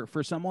 right? For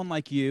someone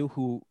like you,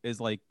 who is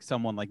like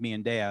someone like me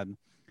and Dad,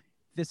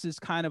 this is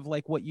kind of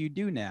like what you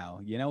do now,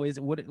 you know,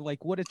 what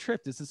a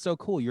trip. This is so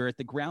cool. You're at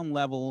the ground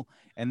level,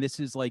 and this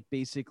is like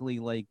basically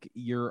like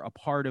you're a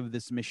part of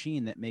this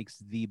machine that makes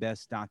the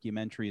best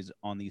documentaries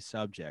on these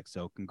subjects.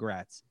 So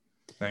congrats.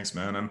 Thanks,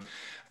 man. I'm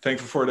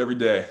thankful for it every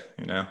day,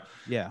 you know,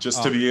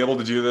 just to be able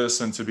to do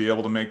this and to be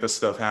able to make this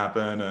stuff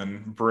happen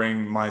and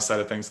bring my side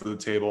of things to the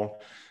table.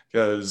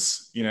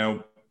 Because, you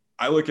know,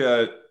 I look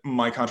at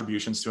my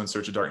contributions to In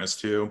Search of Darkness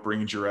 2,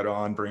 bringing Jarrett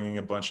on, bringing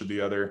a bunch of the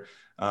other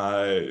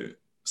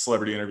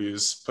celebrity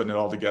interviews, putting it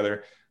all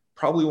together.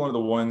 Probably one of the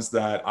ones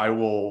that I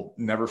will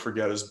never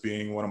forget as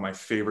being one of my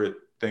favorite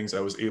things I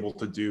was able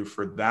to do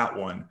for that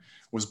one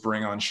was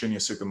bring on Shinya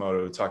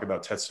Tsukamoto to talk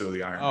about Tetsuo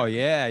the Iron Man. Oh,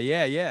 yeah.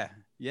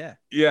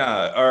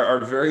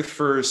 Our very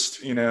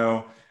first, you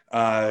know,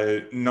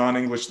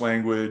 non-English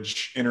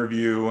language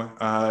interview,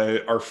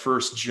 our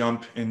first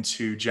jump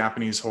into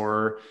Japanese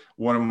horror,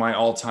 one of my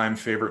all-time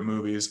favorite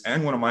movies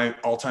and one of my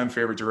all-time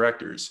favorite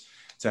directors.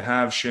 To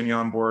have Shinya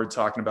on board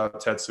talking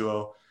about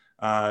Tetsuo,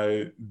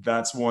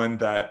 That's one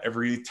that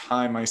every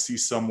time I see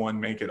someone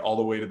make it all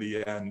the way to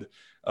the end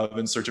of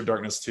In Search of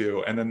Darkness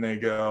 2, and then they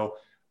go,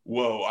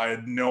 whoa, I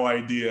had no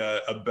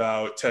idea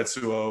about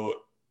Tetsuo.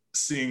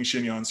 Seeing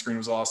Shinya on screen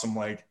was awesome.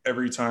 Like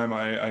every time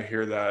I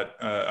hear that,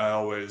 I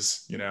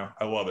always,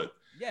 I love it.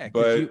 Yeah.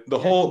 But the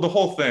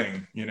whole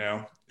thing,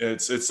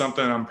 it's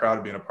something I'm proud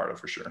of being a part of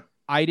for sure.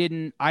 I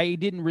didn't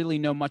really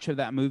know much of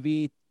that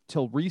movie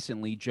till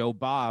recently. Joe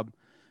Bob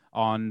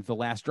on The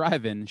Last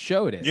Drive-In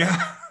showed it. Yeah.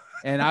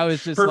 And I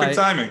was just perfect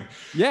timing.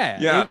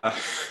 Yeah.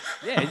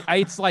 Yeah.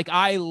 It's like,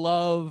 I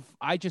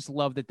just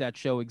love that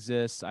show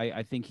exists.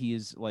 I think he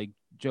is like,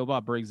 Joe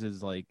Bob Briggs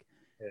is like,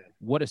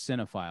 what a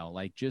cinephile.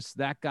 Like, just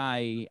that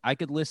guy, I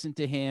could listen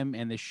to him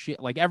and the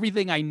shit, like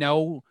everything I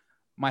know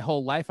my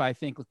whole life, I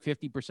think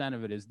 50%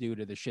 of it is due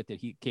to the shit that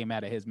he came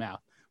out of his mouth.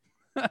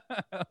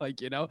 Like,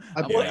 he was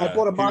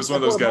one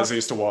of those guys I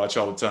used to watch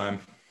all the time.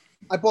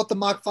 I bought the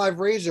Mach 5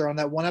 razor on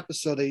that one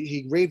episode.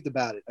 He raved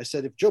about it. I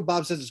said, if Joe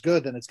Bob says it's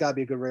good, then it's got to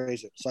be a good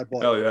razor. So I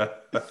bought it. Hell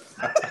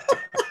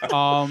yeah.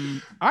 All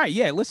right.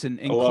 Yeah. Listen,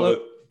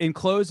 in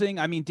closing,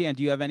 I mean, Dan,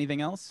 do you have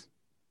anything else?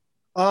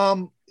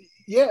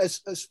 Yeah.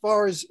 As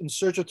far as In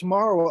Search of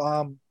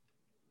Tomorrow,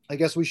 I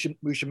guess we should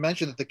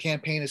mention that the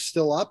campaign is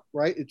still up,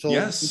 right? Until May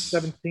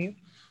 17th.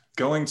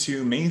 Going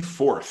to May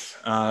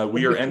 4th.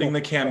 We are ending the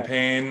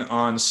campaign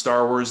on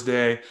Star Wars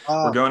Day.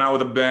 We're going out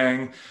with a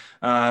bang.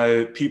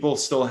 People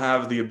still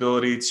have the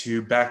ability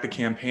to back the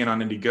campaign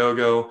on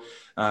Indiegogo,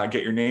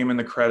 get your name in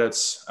the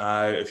credits.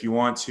 If you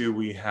want to,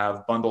 we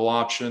have bundle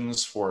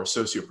options for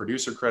associate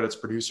producer credits,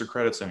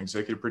 and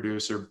executive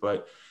producer.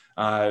 But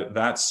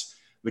that's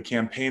the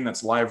campaign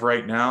that's live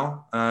right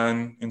now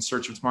on In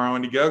Search of Tomorrow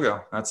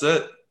Indiegogo. That's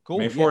it. Cool.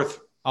 May 4th. Yeah.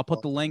 I'll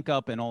put the link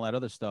up and all that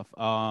other stuff.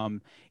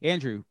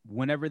 Andrew,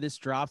 whenever this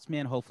drops,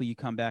 man, hopefully you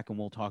come back and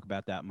we'll talk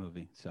about that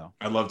movie. So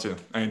I'd love to.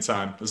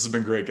 Anytime. This has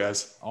been great,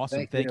 guys.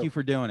 Awesome. Thank you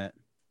for doing it.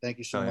 Thank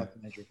you so much,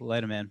 Andrew.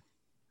 Later, man.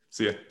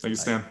 See ya. Thank you,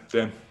 Stan.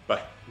 Dan,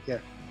 bye. Take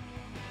care.